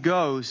 and he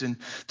goes, and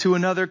to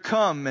another,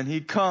 come, and he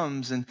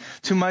comes, and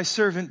to my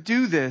servant,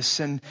 do this,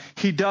 and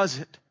he does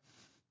it.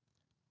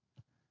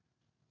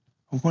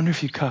 I wonder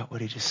if you caught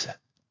what he just said.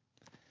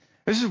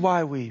 This is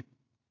why we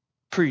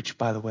preach,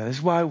 by the way. This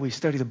is why we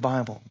study the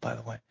Bible, by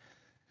the way.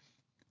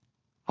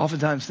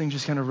 Oftentimes things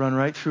just kind of run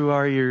right through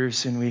our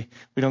ears and we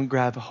don't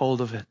grab a hold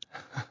of it.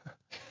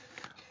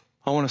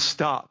 I want to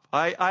stop.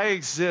 I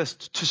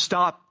exist to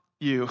stop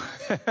you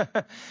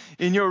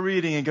in your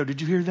reading and go,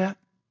 did you hear that?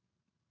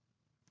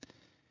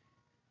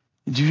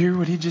 Did you hear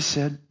what he just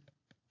said?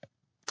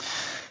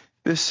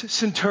 This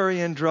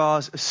centurion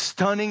draws a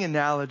stunning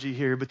analogy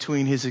here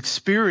between his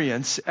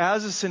experience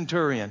as a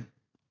centurion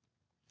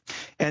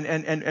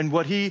and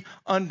what he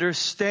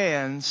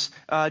understands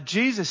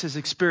Jesus'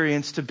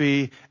 experience to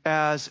be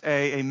as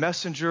a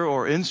messenger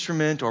or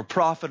instrument or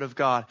prophet of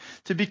God.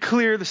 To be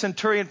clear, the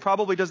centurion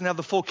probably doesn't have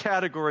the full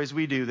categories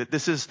we do, that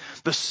this is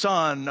the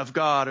Son of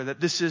God or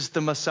that this is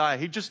the Messiah.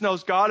 He just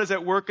knows God is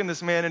at work in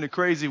this man in a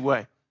crazy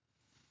way.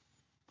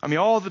 I mean,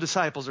 all the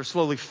disciples are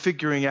slowly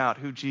figuring out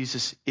who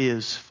Jesus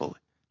is fully,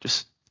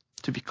 just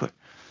to be clear.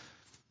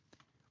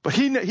 But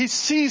he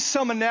sees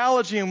some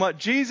analogy in what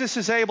Jesus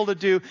is able to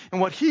do and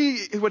what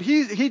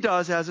he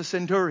does as a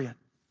centurion.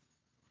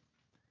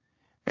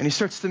 And he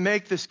starts to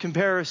make this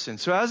comparison.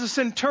 So as a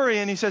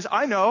centurion, he says,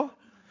 I know,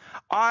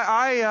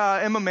 I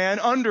am a man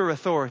under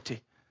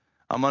authority.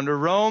 I'm under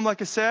Rome, like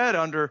I said,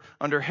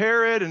 under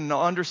Herod and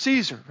under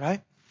Caesar,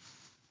 right?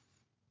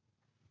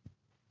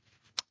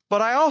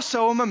 But I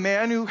also am a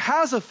man who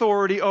has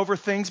authority over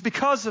things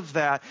because of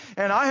that.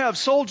 And I have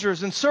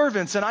soldiers and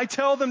servants, and I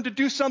tell them to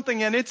do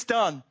something, and it's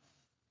done.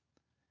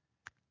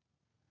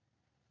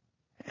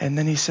 And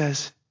then he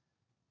says,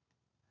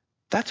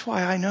 that's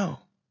why I know.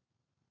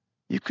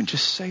 You can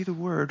just say the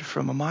word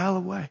from a mile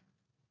away,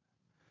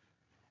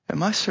 and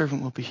my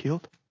servant will be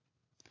healed.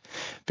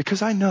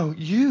 Because I know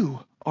you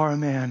are a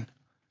man,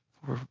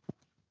 or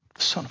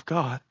the Son of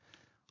God,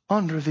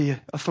 under the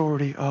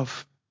authority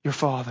of your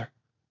Father,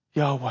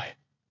 Yahweh.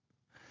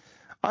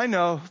 I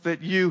know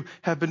that you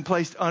have been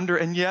placed under,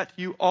 and yet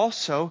you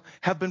also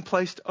have been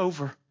placed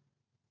over.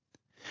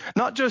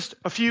 Not just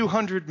a few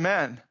hundred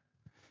men,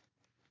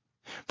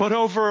 but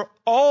over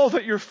all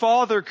that your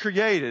Father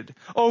created,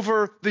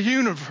 over the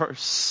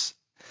universe,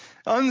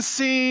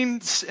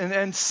 unseen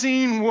and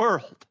seen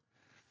world.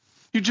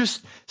 You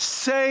just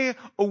say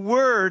a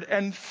word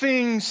and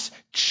things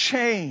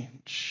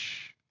change.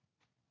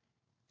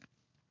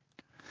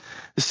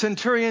 The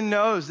centurion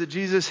knows that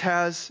Jesus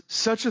has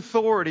such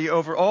authority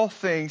over all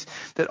things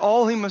that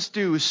all he must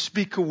do is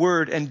speak a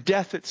word and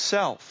death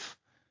itself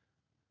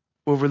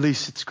will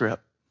release its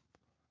grip.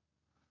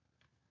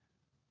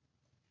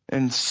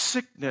 And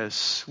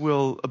sickness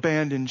will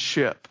abandon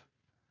ship.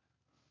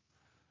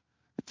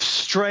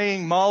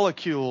 Straying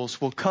molecules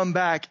will come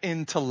back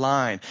into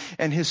line.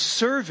 And his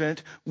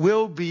servant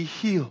will be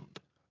healed.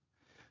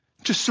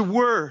 Just a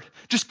word.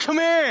 Just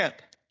command.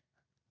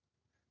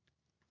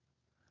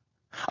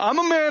 I'm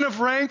a man of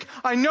rank.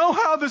 I know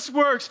how this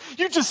works.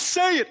 You just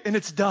say it and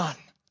it's done.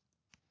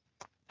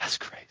 That's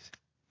crazy.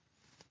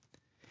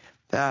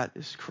 That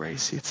is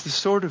crazy. It's the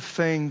sort of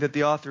thing that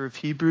the author of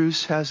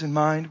Hebrews has in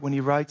mind when he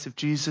writes of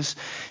Jesus.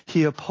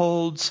 He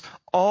upholds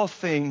all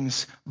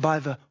things by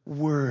the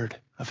word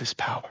of his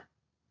power.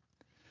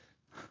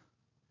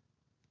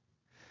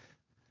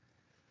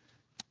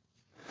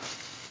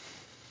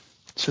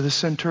 So the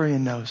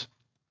centurion knows.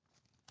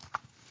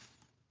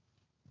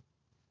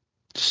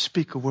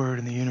 Speak a word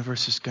and the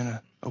universe is going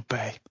to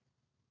obey.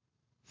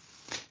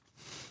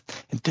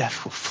 And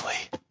death will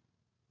flee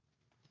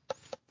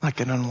like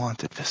an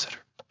unwanted visitor.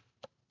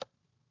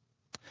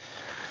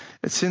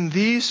 It's in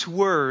these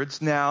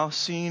words now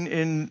seen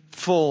in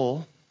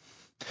full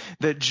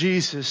that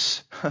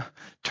Jesus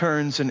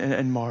turns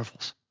and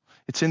marvels.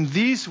 It's in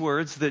these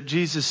words that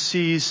Jesus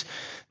sees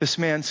this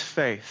man's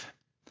faith,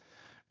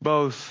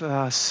 both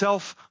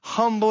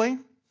self-humbling,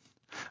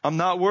 I'm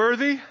not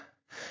worthy,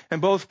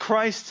 and both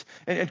Christ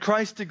and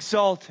Christ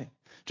exalting.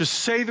 Just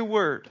say the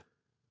word.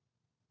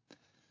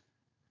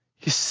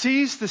 He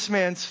sees this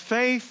man's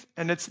faith,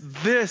 and it's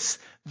this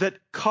that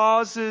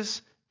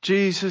causes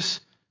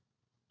Jesus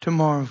to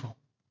marvel.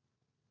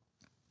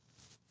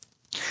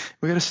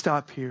 We've got to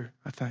stop here,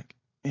 I think,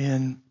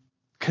 and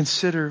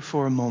consider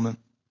for a moment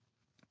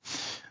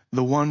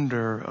the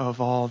wonder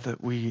of all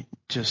that we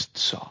just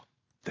saw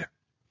there.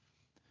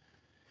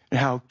 And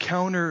how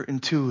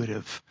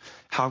counterintuitive,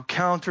 how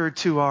counter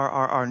to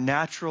our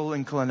natural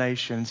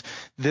inclinations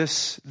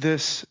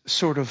this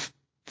sort of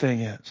thing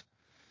is.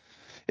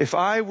 If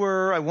I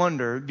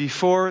wonder,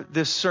 before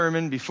this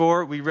sermon,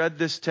 before we read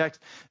this text,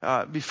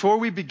 before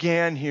we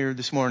began here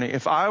this morning,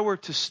 if I were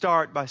to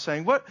start by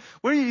saying, what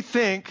do you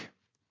think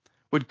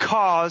would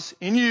cause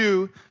in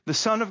you, the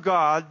Son of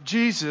God,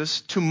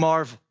 Jesus, to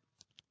marvel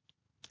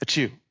at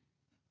you?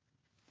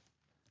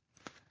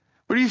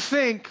 What do you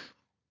think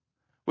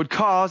would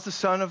cause the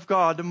Son of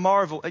God to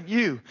marvel at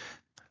you?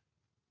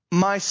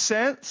 My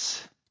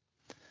sense,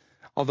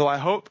 although I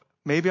hope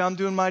maybe I'm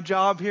doing my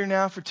job here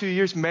now for 2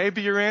 years,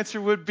 maybe your answer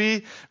would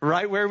be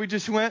right where we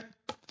just went.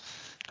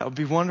 That would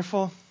be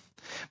wonderful.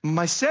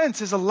 My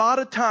sense is a lot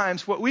of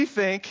times what we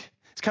think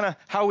is kind of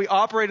how we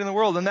operate in the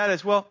world, and that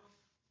is, well,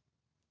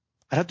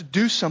 I'd have to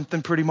do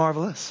something pretty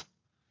marvelous.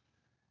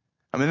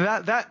 I mean,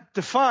 that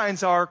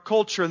defines our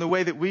culture and the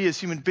way that we as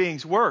human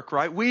beings work,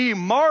 right? We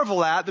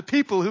marvel at the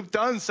people who've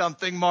done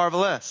something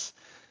marvelous.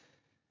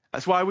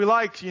 That's why we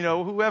like,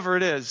 whoever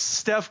it is,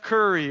 Steph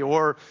Curry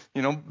or,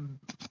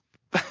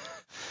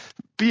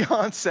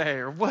 Beyonce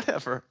or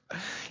whatever.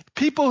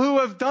 People who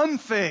have done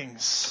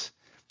things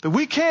that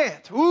we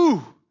can't.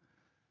 We'll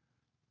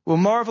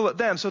marvel at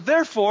them. So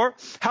therefore,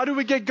 how do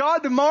we get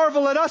God to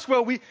marvel at us?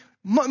 Well,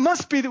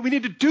 must be that we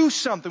need to do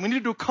something. We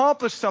need to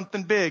accomplish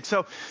something big.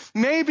 So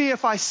maybe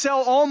if I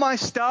sell all my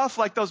stuff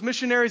like those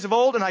missionaries of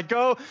old and I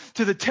go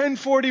to the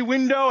 1040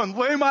 window and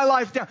lay my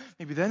life down,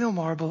 maybe then he'll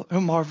marvel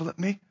at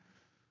me.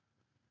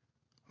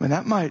 I mean,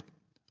 that might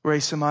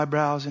raise some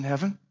eyebrows in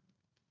heaven.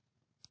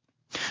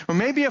 Or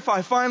maybe if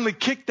I finally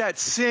kick that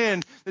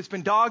sin that's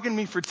been dogging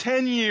me for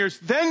 10 years,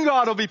 then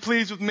God will be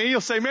pleased with me.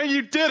 He'll say, man,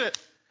 you did it.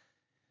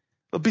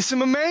 There'll be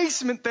some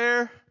amazement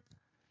there.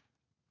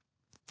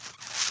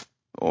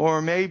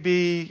 Or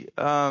maybe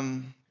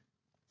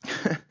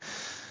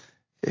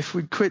if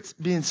we quit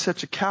being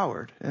such a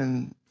coward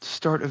and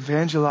start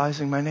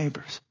evangelizing my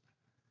neighbors,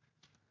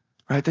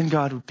 right? Then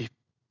God would be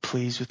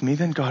pleased with me.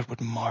 Then God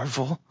would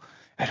marvel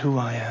at who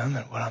I am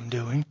and what I'm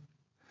doing.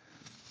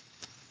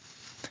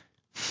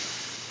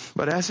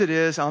 But as it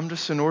is, I'm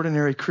just an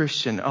ordinary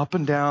Christian, up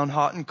and down,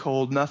 hot and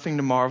cold, nothing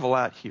to marvel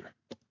at here,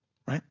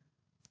 right?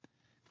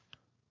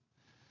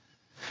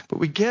 But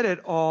we get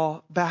it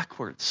all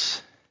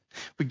backwards.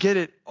 We get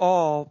it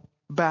all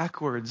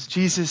backwards.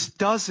 Jesus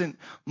doesn't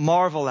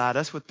marvel at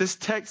us. What this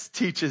text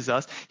teaches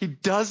us, He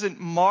doesn't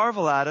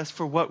marvel at us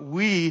for what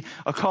we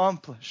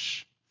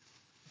accomplish.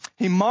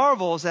 He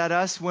marvels at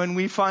us when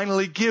we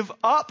finally give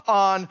up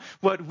on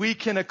what we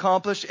can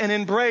accomplish and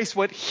embrace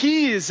what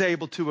He is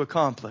able to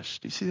accomplish.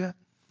 Do you see that?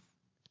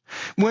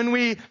 When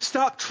we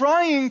stop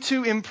trying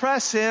to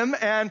impress Him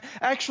and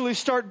actually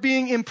start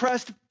being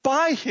impressed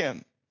by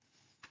Him.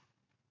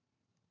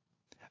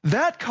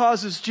 That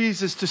causes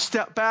Jesus to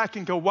step back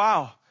and go,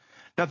 wow,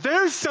 now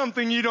there's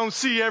something you don't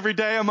see every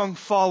day among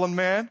fallen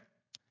man.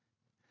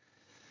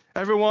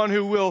 Everyone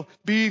who will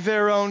be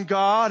their own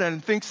God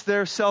and thinks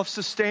they're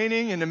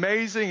self-sustaining and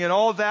amazing and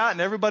all that,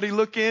 and everybody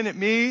looking at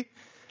me.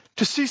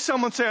 To see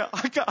someone say,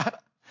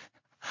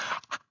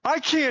 I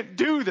can't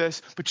do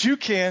this, but you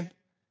can.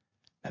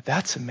 Now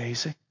that's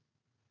amazing.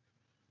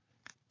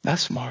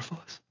 That's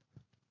marvelous.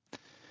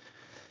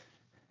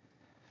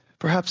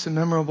 Perhaps a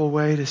memorable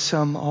way to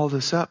sum all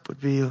this up would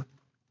be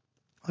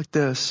like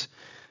this.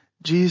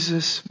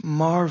 Jesus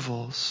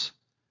marvels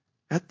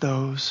at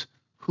those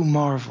who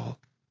marvel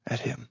at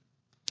Him.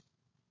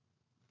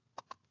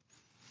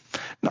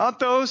 Not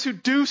those who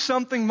do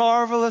something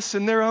marvelous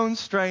in their own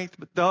strength,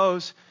 but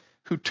those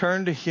who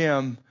turn to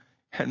Him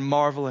and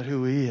marvel at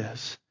who He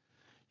is.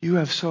 You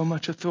have so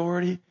much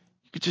authority,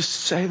 you could just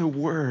say the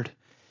word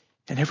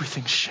and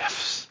everything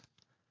shifts.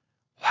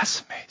 Well,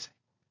 that's amazing.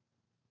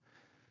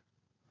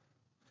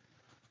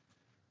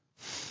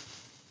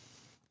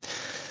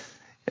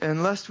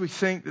 And lest we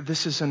think that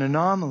this is an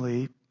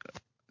anomaly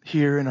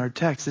here in our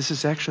text, this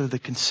is actually the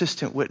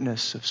consistent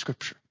witness of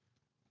Scripture.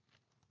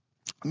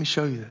 Let me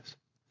show you this.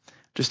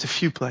 Just a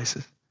few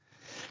places.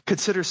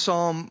 Consider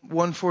Psalm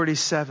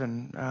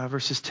 147,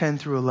 verses 10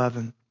 through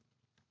 11.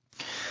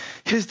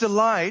 His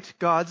delight,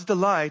 God's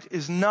delight,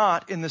 is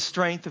not in the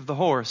strength of the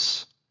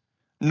horse,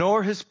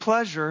 nor His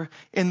pleasure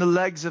in the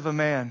legs of a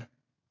man.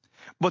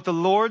 But the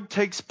Lord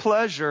takes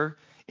pleasure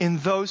in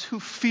those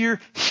who fear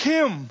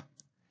Him,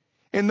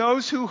 in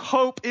those who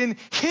hope in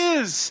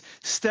His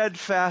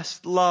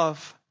steadfast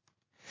love.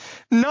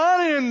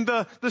 Not in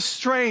the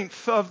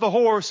strength of the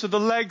horse or the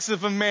legs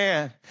of a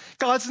man.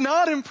 God's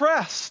not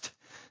impressed.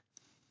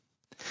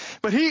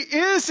 But He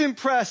is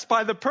impressed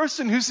by the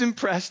person who's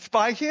impressed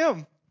by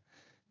Him.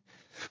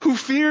 Who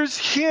fears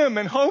Him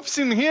and hopes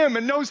in Him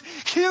and knows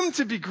Him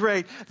to be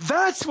great.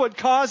 That's what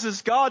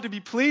causes God to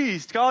be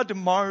pleased, God to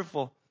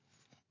marvel.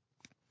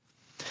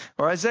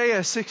 Or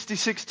Isaiah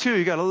 66:2,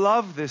 you gotta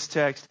love this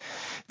text.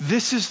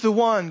 This is the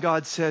one,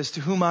 God says,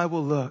 to whom I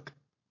will look.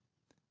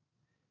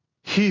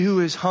 He who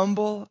is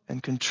humble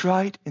and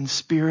contrite in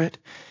spirit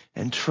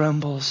and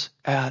trembles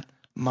at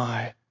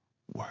my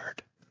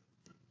word.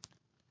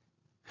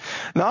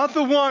 Not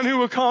the one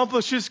who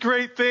accomplishes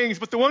great things,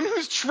 but the one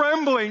who's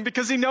trembling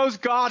because he knows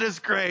God is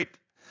great.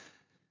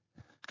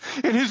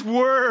 And His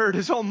word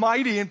is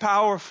almighty and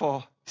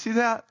powerful. See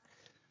that?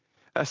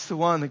 That's the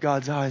one that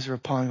God's eyes are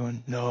upon,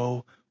 going,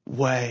 no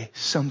way,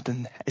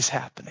 something is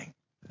happening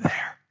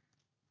there.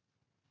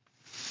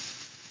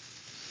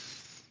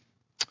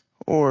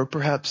 Or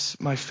perhaps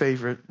my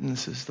favorite, and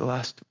this is the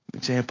last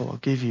example I'll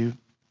give you.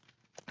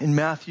 In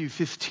Matthew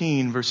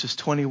 15, verses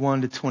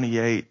 21 to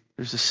 28,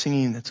 there's a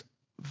scene that's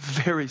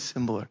very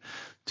similar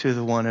to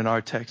the one in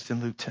our text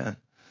in Luke 10.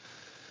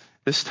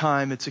 This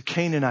time it's a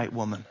Canaanite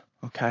woman,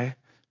 okay?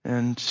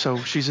 And so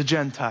she's a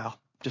Gentile,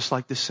 just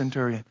like this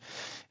centurion.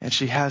 And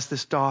she has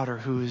this daughter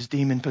who is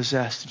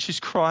demon-possessed. And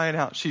she's crying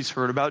out. She's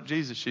heard about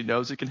Jesus. She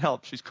knows it can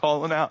help. She's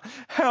calling out,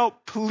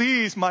 help,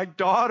 please, my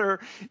daughter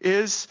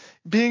is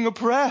being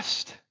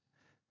oppressed.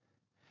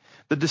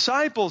 The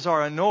disciples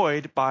are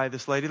annoyed by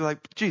this lady. They're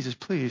like, Jesus,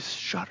 please,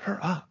 shut her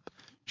up.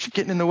 She's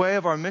getting in the way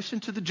of our mission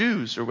to the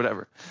Jews or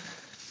whatever.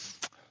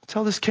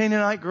 Tell this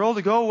Canaanite girl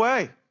to go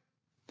away.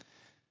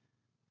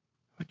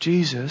 But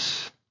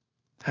Jesus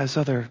has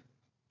other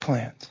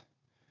plans.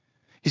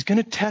 He's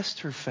going to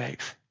test her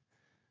faith.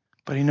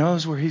 But he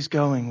knows where he's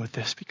going with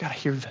this. But you got to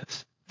hear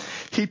this.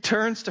 He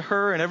turns to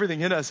her and everything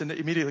in us and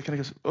immediately kind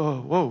of goes,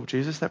 oh, whoa,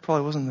 Jesus, that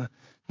probably wasn't the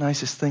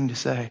nicest thing to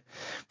say.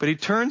 But he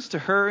turns to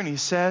her and he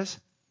says,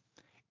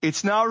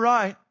 it's not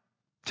right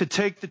to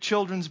take the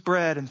children's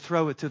bread and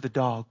throw it to the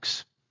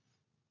dogs.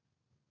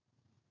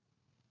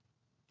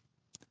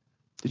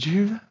 Did you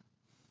hear that?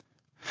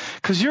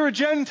 Because you're a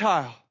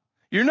Gentile.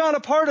 You're not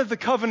a part of the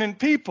covenant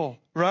people,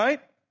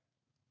 right?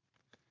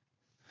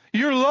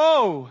 You're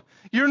low.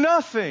 You're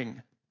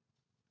nothing.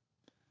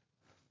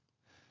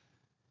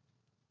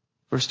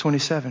 Verse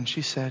 27,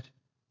 she said,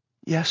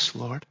 yes,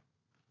 Lord.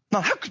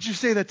 Now, how could you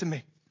say that to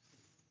me?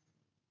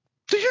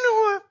 Do you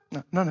know what?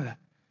 No, none of that.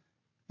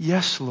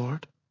 Yes,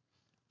 Lord.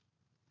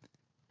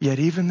 Yet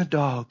even the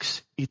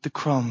dogs eat the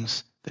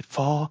crumbs that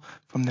fall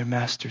from their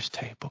master's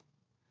table.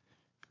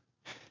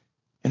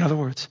 In other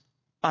words,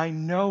 I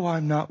know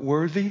I'm not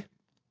worthy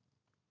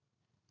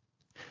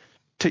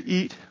to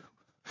eat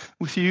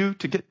with you,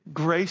 to get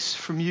grace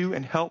from you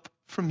and help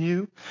from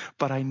you,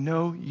 but I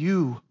know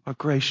you are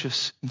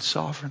gracious and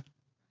sovereign.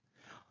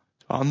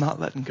 So I'm not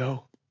letting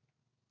go.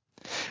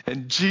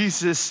 And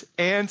Jesus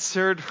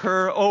answered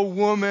her, O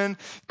woman,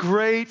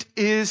 great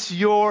is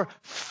your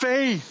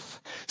faith.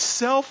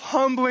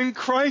 Self-humbling,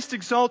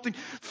 Christ-exalting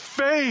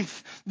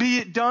faith. Be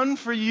it done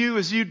for you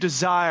as you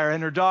desire.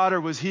 And her daughter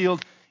was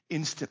healed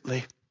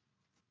instantly.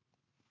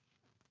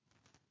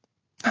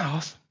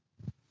 Awesome.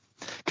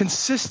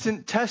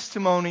 Consistent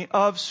testimony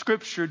of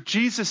Scripture.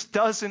 Jesus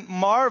doesn't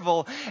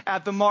marvel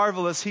at the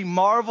marvelous. He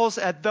marvels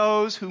at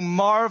those who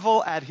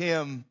marvel at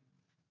Him.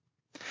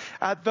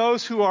 At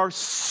those who are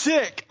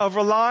sick of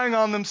relying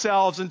on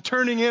themselves and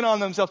turning in on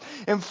themselves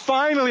and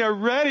finally are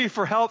ready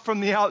for help from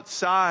the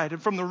outside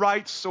and from the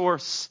right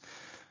source,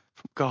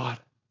 from God.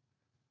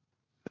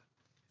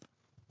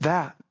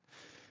 That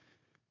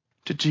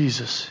to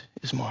Jesus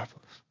is marvelous.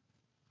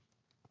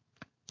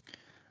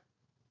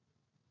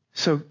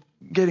 So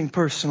getting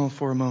personal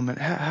for a moment,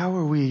 how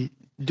are we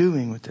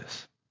doing with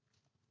this?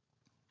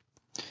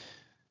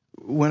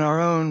 When our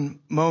own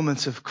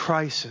moments of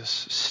crisis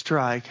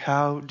strike,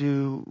 how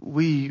do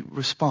we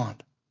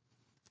respond?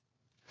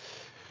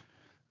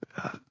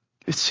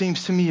 It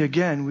seems to me,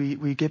 again,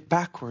 we get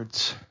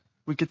backwards.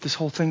 We get this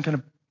whole thing kind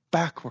of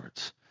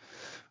backwards.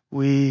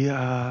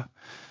 When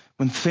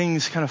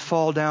things kind of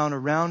fall down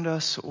around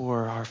us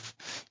or our,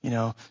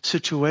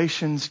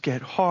 situations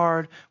get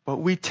hard, what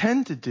we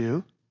tend to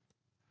do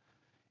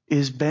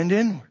is bend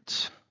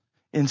inwards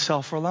in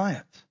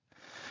self-reliance.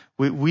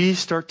 We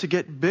start to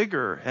get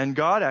bigger, and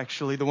God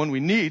actually, the one we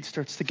need,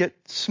 starts to get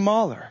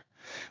smaller.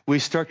 We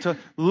start to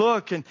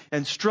look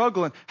and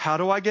struggle, and how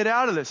do I get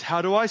out of this?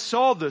 How do I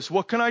solve this?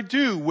 What can I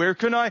do? Where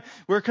can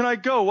I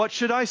go? What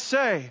should I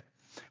say?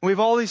 And we have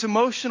all these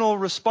emotional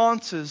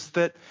responses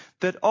that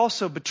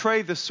also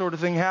betray this sort of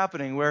thing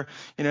happening, where,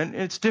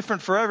 it's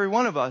different for every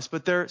one of us,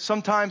 but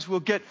sometimes we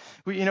get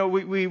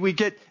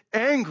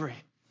angry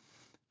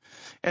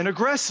and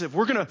aggressive.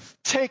 We're going to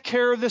take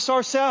care of this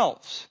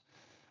ourselves.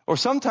 Or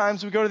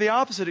sometimes we go to the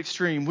opposite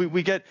extreme.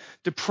 We get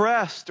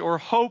depressed or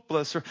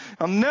hopeless, or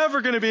I'm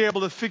never going to be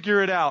able to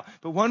figure it out.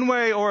 But one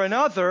way or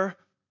another,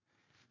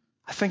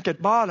 I think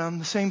at bottom,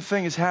 the same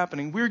thing is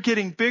happening. We're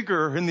getting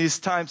bigger in these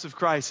times of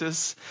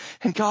crisis,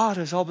 and God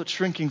is all but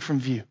shrinking from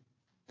view.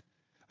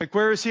 Like,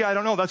 where is He? I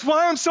don't know. That's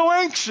why I'm so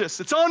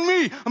anxious. It's on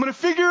me. I'm going to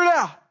figure it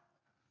out.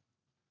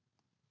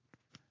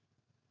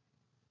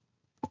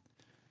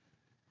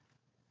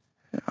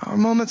 Our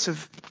moments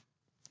of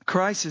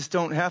crisis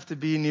don't have to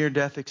be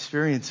near-death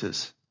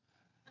experiences.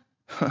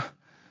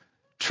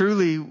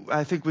 Truly,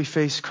 I think we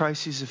face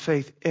crises of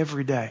faith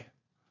every day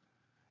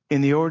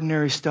in the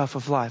ordinary stuff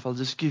of life. I'll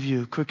just give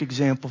you a quick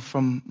example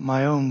from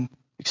my own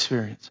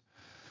experience.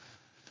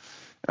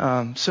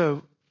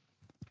 So,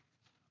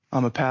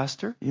 I'm a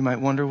pastor. You might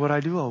wonder what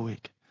I do all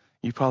week.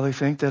 You probably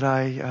think that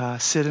I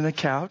sit in a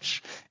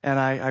couch and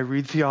I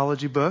read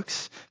theology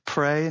books,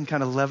 pray, and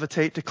kind of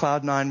levitate to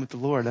cloud nine with the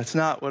Lord. That's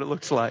not what it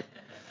looks like.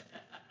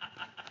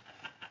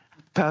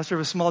 Pastor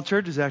of a small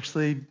church is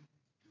actually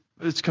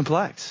It's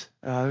complex.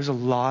 There's a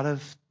lot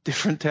of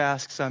different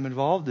tasks I'm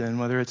involved in,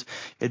 whether it's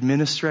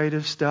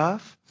administrative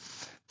stuff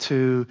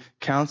to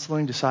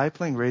counseling,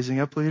 discipling, raising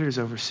up leaders,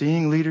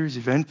 overseeing leaders,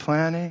 event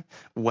planning,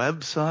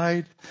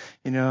 website,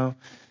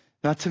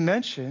 not to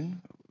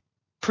mention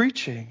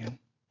preaching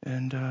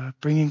and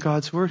bringing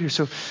God's word here.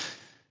 So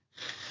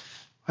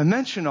I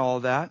mention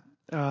all that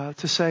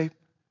to say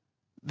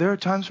there are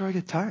times where I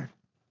get tired.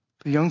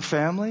 The young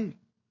family,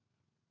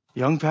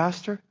 young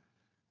pastor,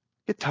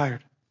 get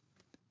tired.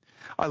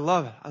 I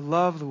love it. I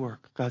love the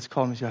work God's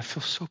called me to. I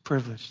feel so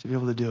privileged to be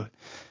able to do it.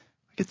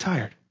 I get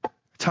tired.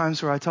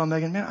 Times where I tell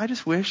Megan, man,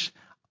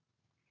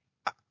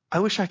 I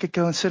wish I could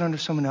go and sit under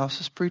someone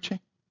else's preaching.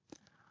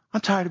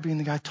 I'm tired of being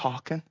the guy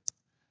talking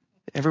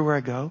everywhere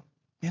I go,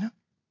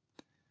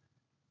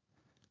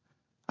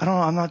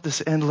 I'm not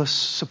this endless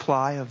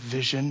supply of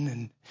vision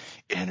and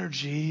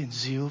energy and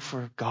zeal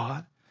for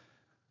God.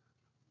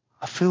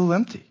 I feel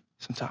empty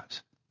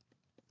sometimes.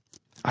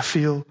 I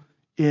feel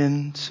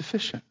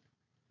insufficient.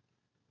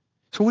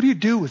 So what do you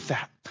do with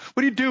that?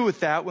 What do you do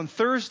with that when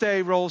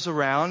Thursday rolls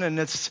around and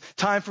it's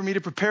time for me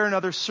to prepare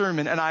another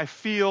sermon and I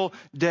feel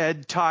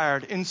dead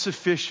tired,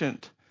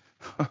 insufficient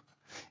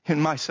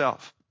in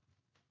myself?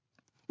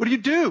 What do you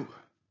do?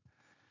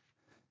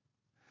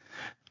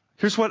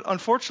 Here's what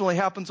unfortunately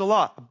happens a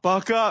lot.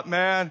 Buck up,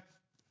 man.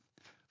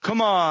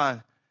 Come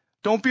on.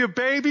 Don't be a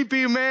baby,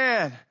 be a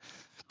man.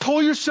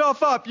 Pull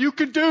yourself up. You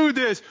can do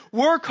this.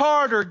 Work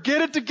harder.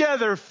 Get it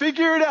together.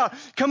 Figure it out.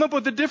 Come up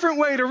with a different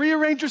way to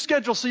rearrange your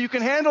schedule so you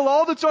can handle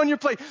all that's on your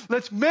plate.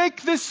 Let's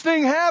make this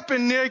thing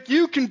happen, Nick.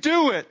 You can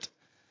do it.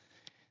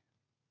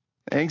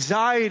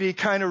 Anxiety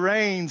kind of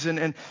reigns,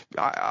 and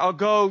I'll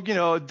go,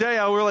 a day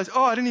I'll realize,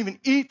 I didn't even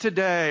eat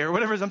today or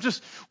whatever it is. I'm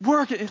just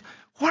working.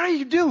 What are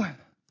you doing?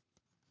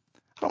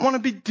 I don't want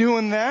to be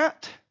doing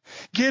that.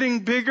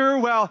 Getting bigger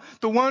while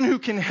the one who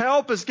can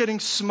help is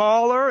getting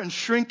smaller and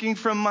shrinking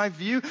from my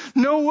view.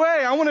 No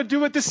way. I want to do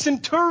what the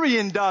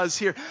centurion does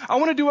here. I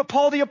want to do what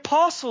Paul the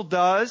Apostle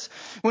does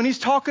when he's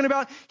talking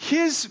about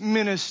his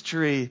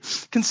ministry.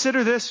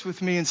 Consider this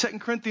with me. In 2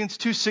 Corinthians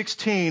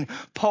 2:16,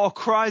 Paul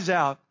cries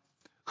out,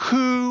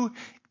 "Who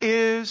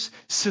is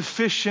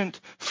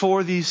sufficient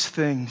for these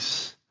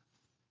things?"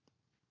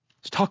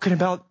 He's talking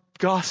about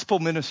gospel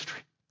ministry.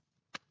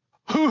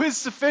 Who is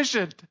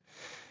sufficient?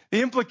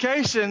 The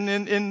implication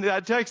in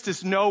that text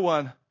is no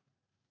one.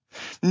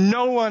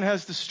 No one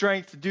has the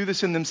strength to do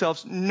this in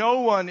themselves.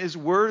 No one is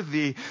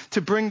worthy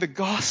to bring the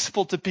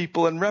gospel to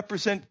people and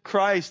represent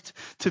Christ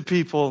to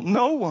people.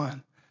 No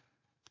one.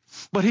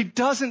 But he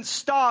doesn't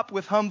stop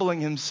with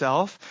humbling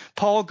himself.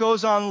 Paul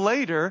goes on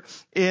later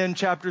in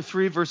chapter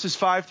 3, verses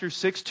 5 through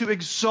 6, to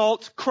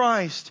exalt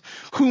Christ,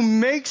 who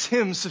makes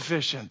him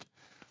sufficient.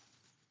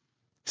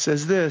 He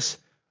says this,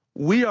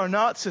 "We are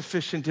not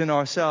sufficient in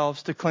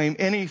ourselves to claim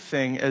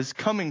anything as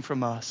coming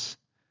from us,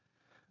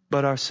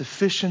 but our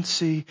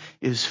sufficiency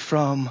is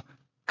from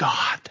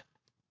God,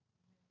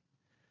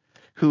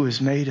 who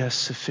has made us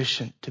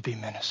sufficient to be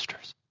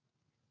ministers."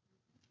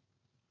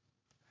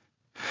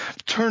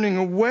 Turning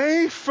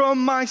away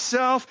from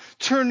myself,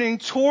 turning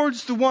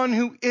towards the one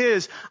who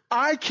is.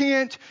 I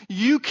can't,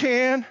 you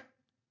can.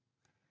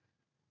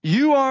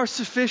 You are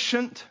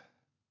sufficient.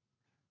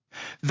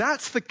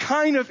 That's the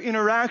kind of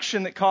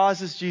interaction that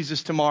causes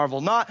Jesus to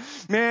marvel. Not,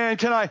 man,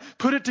 can I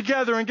put it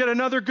together and get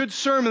another good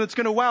sermon that's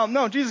going to wow him?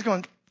 No, Jesus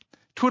going,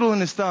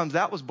 twiddling his thumbs.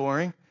 That was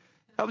boring.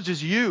 That was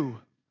just you.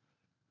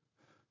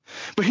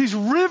 But he's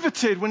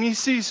riveted when he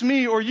sees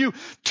me or you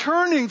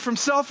turning from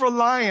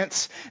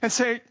self-reliance and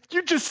say,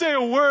 you just say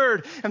a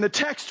word and the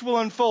text will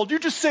unfold. You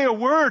just say a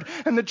word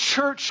and the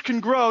church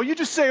can grow. You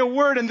just say a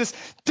word and this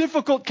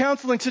difficult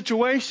counseling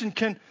situation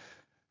can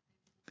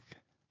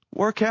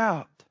work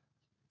out.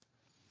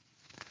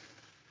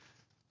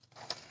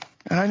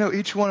 And I know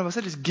each one of us,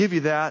 I just give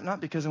you that,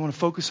 not because I want to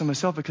focus on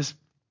myself, because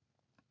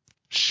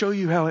show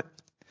you how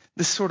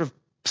this sort of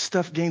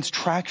stuff gains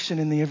traction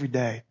in the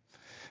everyday.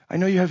 I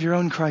know you have your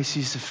own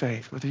crises of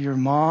faith, whether you're a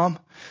mom,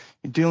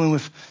 you're dealing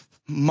with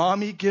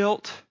mommy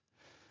guilt,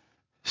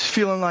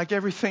 feeling like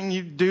everything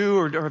you do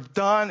or have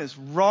done is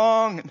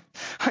wrong. And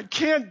I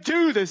can't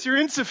do this. You're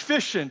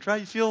insufficient,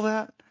 right? You feel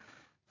that?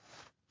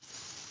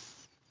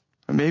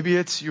 Or maybe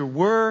it's your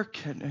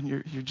work and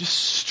you're just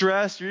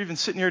stressed. You're even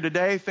sitting here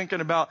today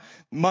thinking about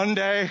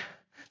Monday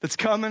that's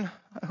coming.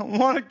 I don't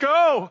want to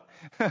go.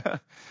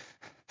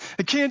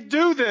 I can't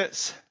do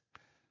this.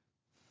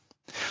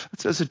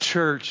 Let's, as a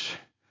church,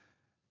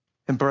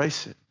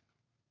 embrace it.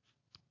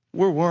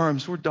 We're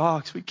worms. We're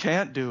dogs. We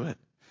can't do it.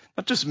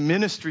 Not just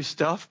ministry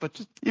stuff, but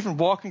just even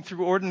walking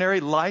through ordinary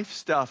life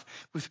stuff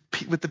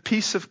with the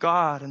peace of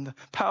God and the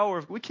power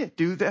of, we can't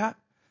do that.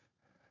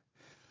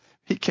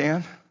 He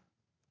can.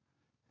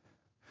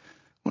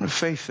 What a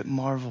faith that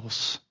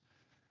marvels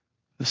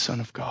the Son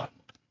of God.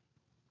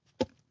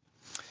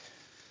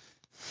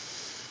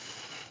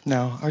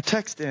 Now, our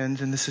text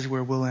ends, and this is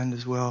where we'll end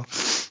as well,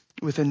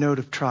 with a note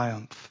of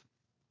triumph.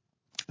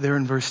 There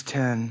in verse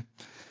 10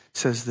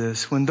 says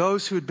this, "When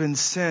those who had been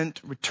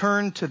sent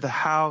returned to the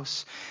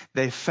house,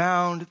 they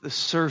found the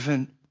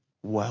servant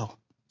well.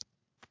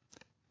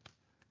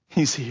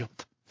 He's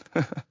healed.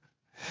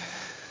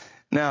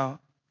 Now,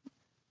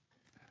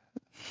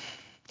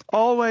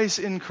 always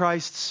in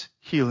Christ's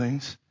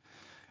healings,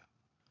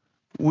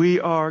 we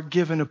are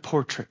given a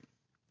portrait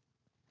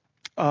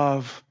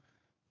of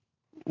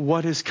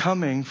what is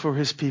coming for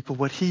his people,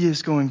 what he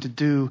is going to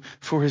do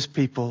for his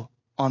people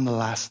on the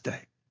last day.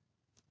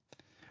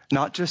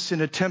 Not just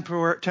in a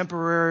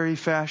temporary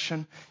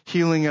fashion,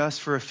 healing us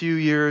for a few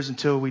years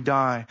until we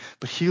die,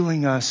 but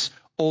healing us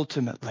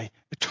ultimately,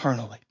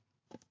 eternally.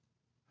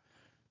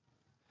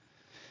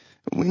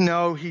 We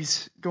know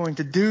he's going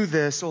to do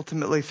this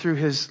ultimately through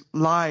his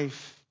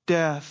life,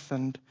 death,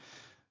 and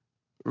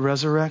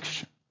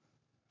resurrection.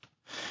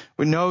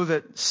 We know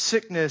that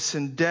sickness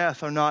and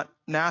death are not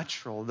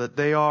natural, that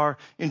they are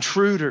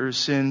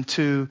intruders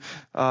into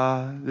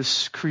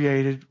this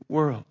created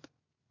world.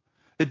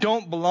 They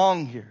don't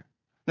belong here.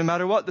 No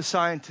matter what the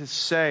scientists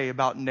say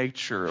about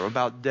nature or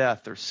about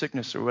death or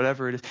sickness or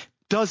whatever it is, it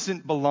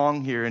doesn't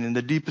belong here. And in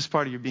the deepest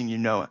part of your being, you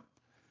know it.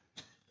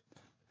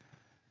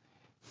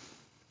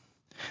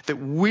 That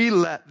we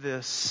let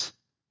this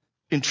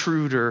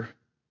intruder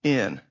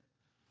in.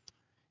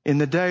 In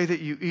the day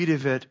that you eat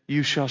of it,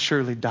 you shall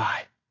surely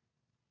die.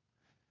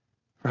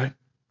 Right?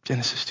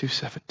 Genesis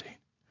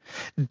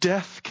 2:17.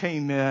 Death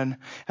came in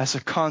as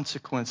a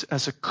consequence,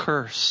 as a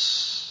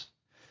curse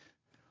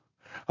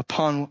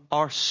upon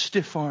our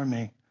stiff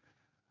arming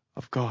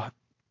of God.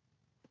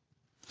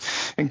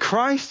 And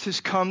Christ has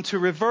come to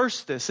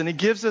reverse this, and he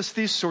gives us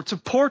these sorts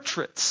of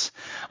portraits.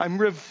 I'm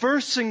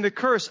reversing the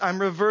curse.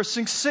 I'm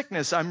reversing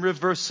sickness. I'm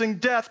reversing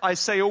death. I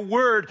say a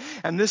word,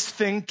 and this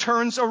thing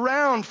turns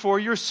around for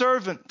your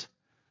servant.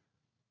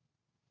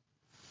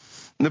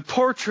 The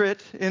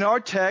portrait in our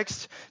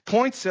text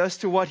points us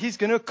to what he's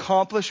going to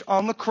accomplish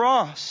on the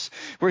cross,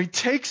 where he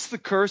takes the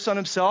curse on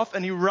himself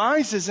and he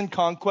rises in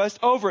conquest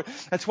over it.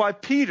 That's why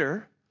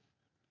Peter,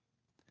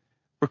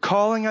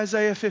 recalling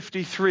Isaiah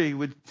 53,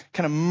 would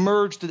kind of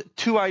merge the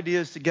two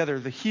ideas together,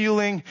 the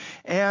healing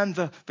and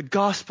the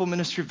gospel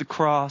ministry of the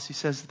cross. He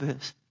says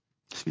this,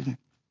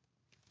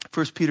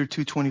 1 Peter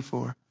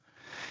 2:24.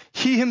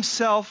 He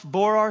himself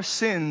bore our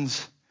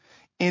sins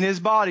in his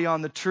body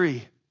on the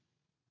tree,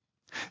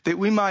 that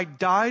we might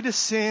die to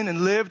sin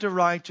and live to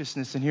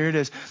righteousness. And here it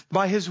is.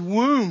 By his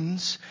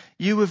wounds,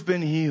 you have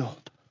been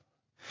healed.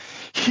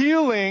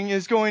 Healing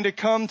is going to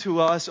come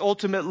to us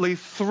ultimately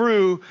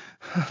through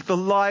the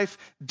life,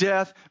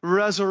 death,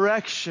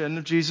 resurrection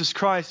of Jesus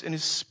Christ and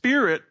his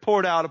Spirit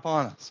poured out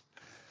upon us.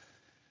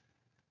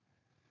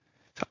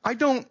 So I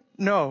don't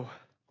know.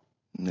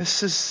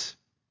 This is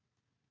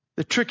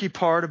the tricky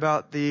part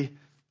about the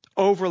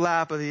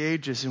overlap of the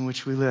ages in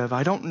which we live.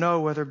 I don't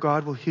know whether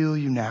God will heal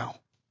you now.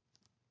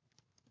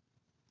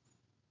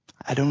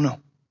 I don't know.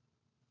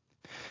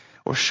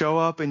 Or show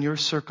up in your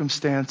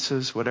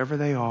circumstances, whatever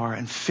they are,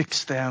 and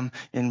fix them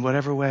in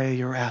whatever way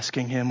you're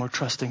asking him or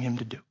trusting him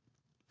to do.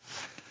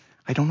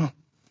 I don't know.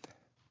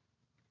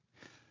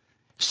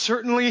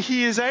 Certainly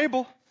he is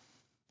able.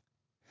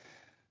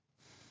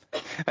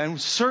 And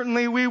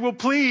certainly we will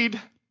plead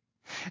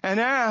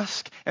and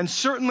ask. And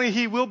certainly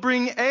he will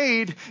bring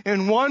aid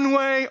in one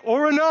way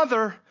or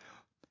another.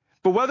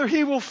 But whether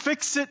he will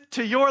fix it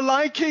to your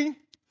liking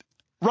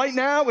right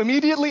now,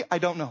 immediately, I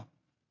don't know.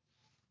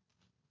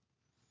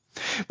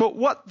 But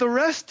what the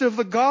rest of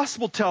the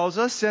gospel tells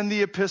us, and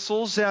the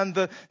epistles and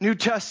the New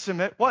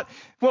Testament, what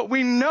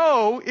we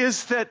know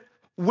is that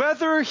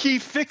whether he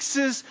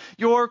fixes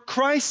your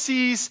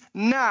crises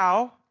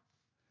now,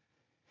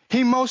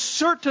 he most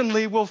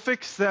certainly will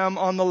fix them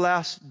on the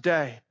last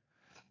day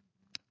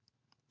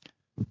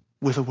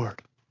with a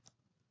word.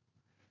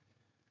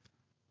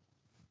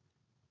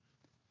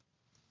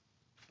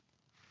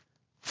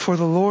 For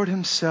the Lord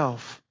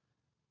himself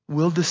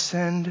will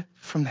descend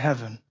from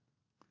heaven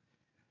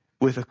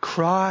with a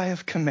cry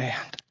of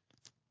command,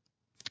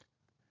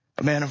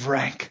 a man of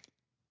rank,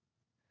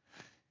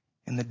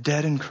 and the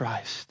dead in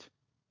Christ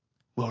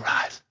will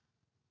rise,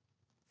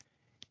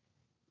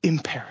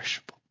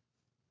 imperishable,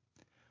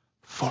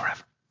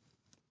 forever.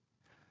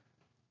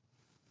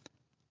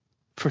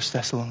 1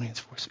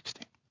 Thessalonians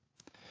 4:16.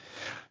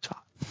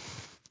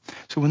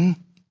 So when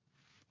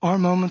our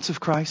moments of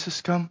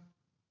crisis come,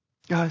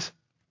 guys,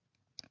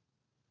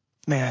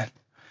 man,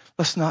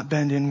 let's not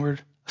bend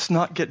inward. Let's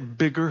not get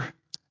bigger.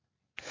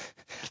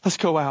 Let's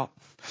go out.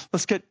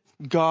 Let's get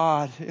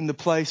God in the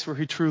place where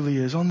he truly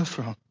is, on the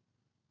throne.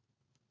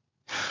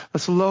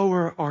 Let's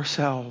lower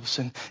ourselves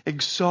and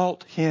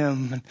exalt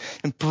him and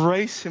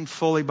embrace him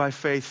fully by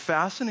faith,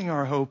 fastening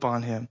our hope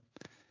on him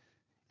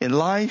in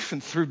life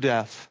and through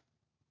death.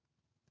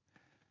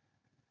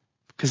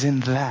 Because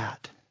in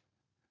that,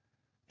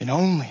 and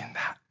only in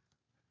that,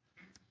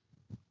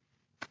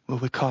 will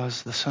we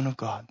cause the Son of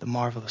God, the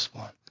marvelous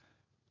one,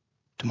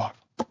 to marvel.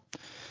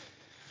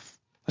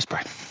 Let's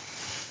pray.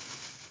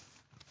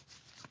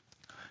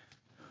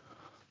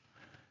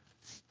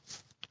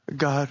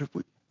 God,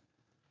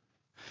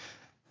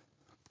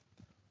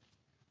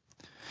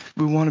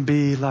 we want to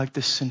be like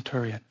this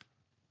centurion.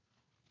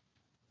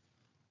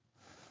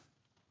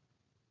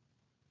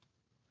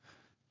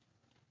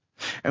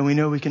 And we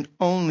know we can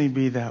only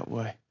be that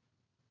way.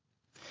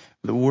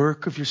 The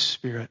work of your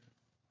Spirit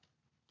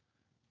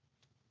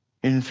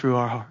in and through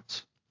our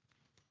hearts.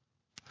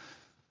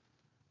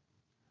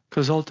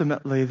 Because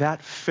ultimately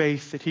that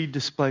faith that he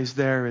displays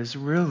there is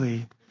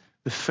really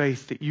the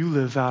faith that you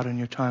live out in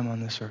your time on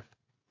this earth.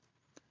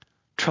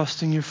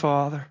 Trusting your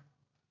Father,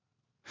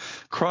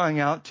 crying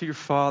out to your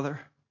Father,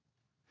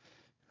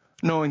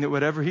 knowing that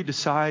whatever he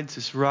decides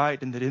is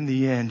right and that in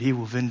the end he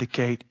will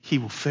vindicate, he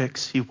will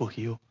fix, he will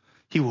heal,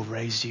 he will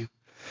raise you.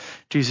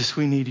 Jesus,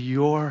 we need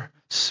your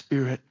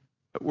Spirit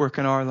at work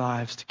in our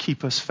lives to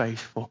keep us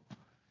faithful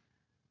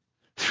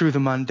through the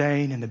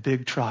mundane and the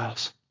big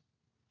trials,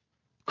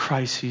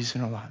 crises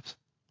in our lives.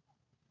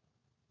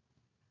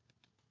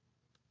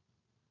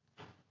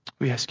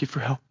 We ask you for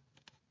help,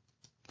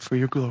 for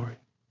your glory,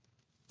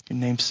 in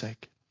your name's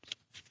sake.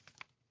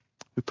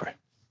 We pray.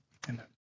 Amen.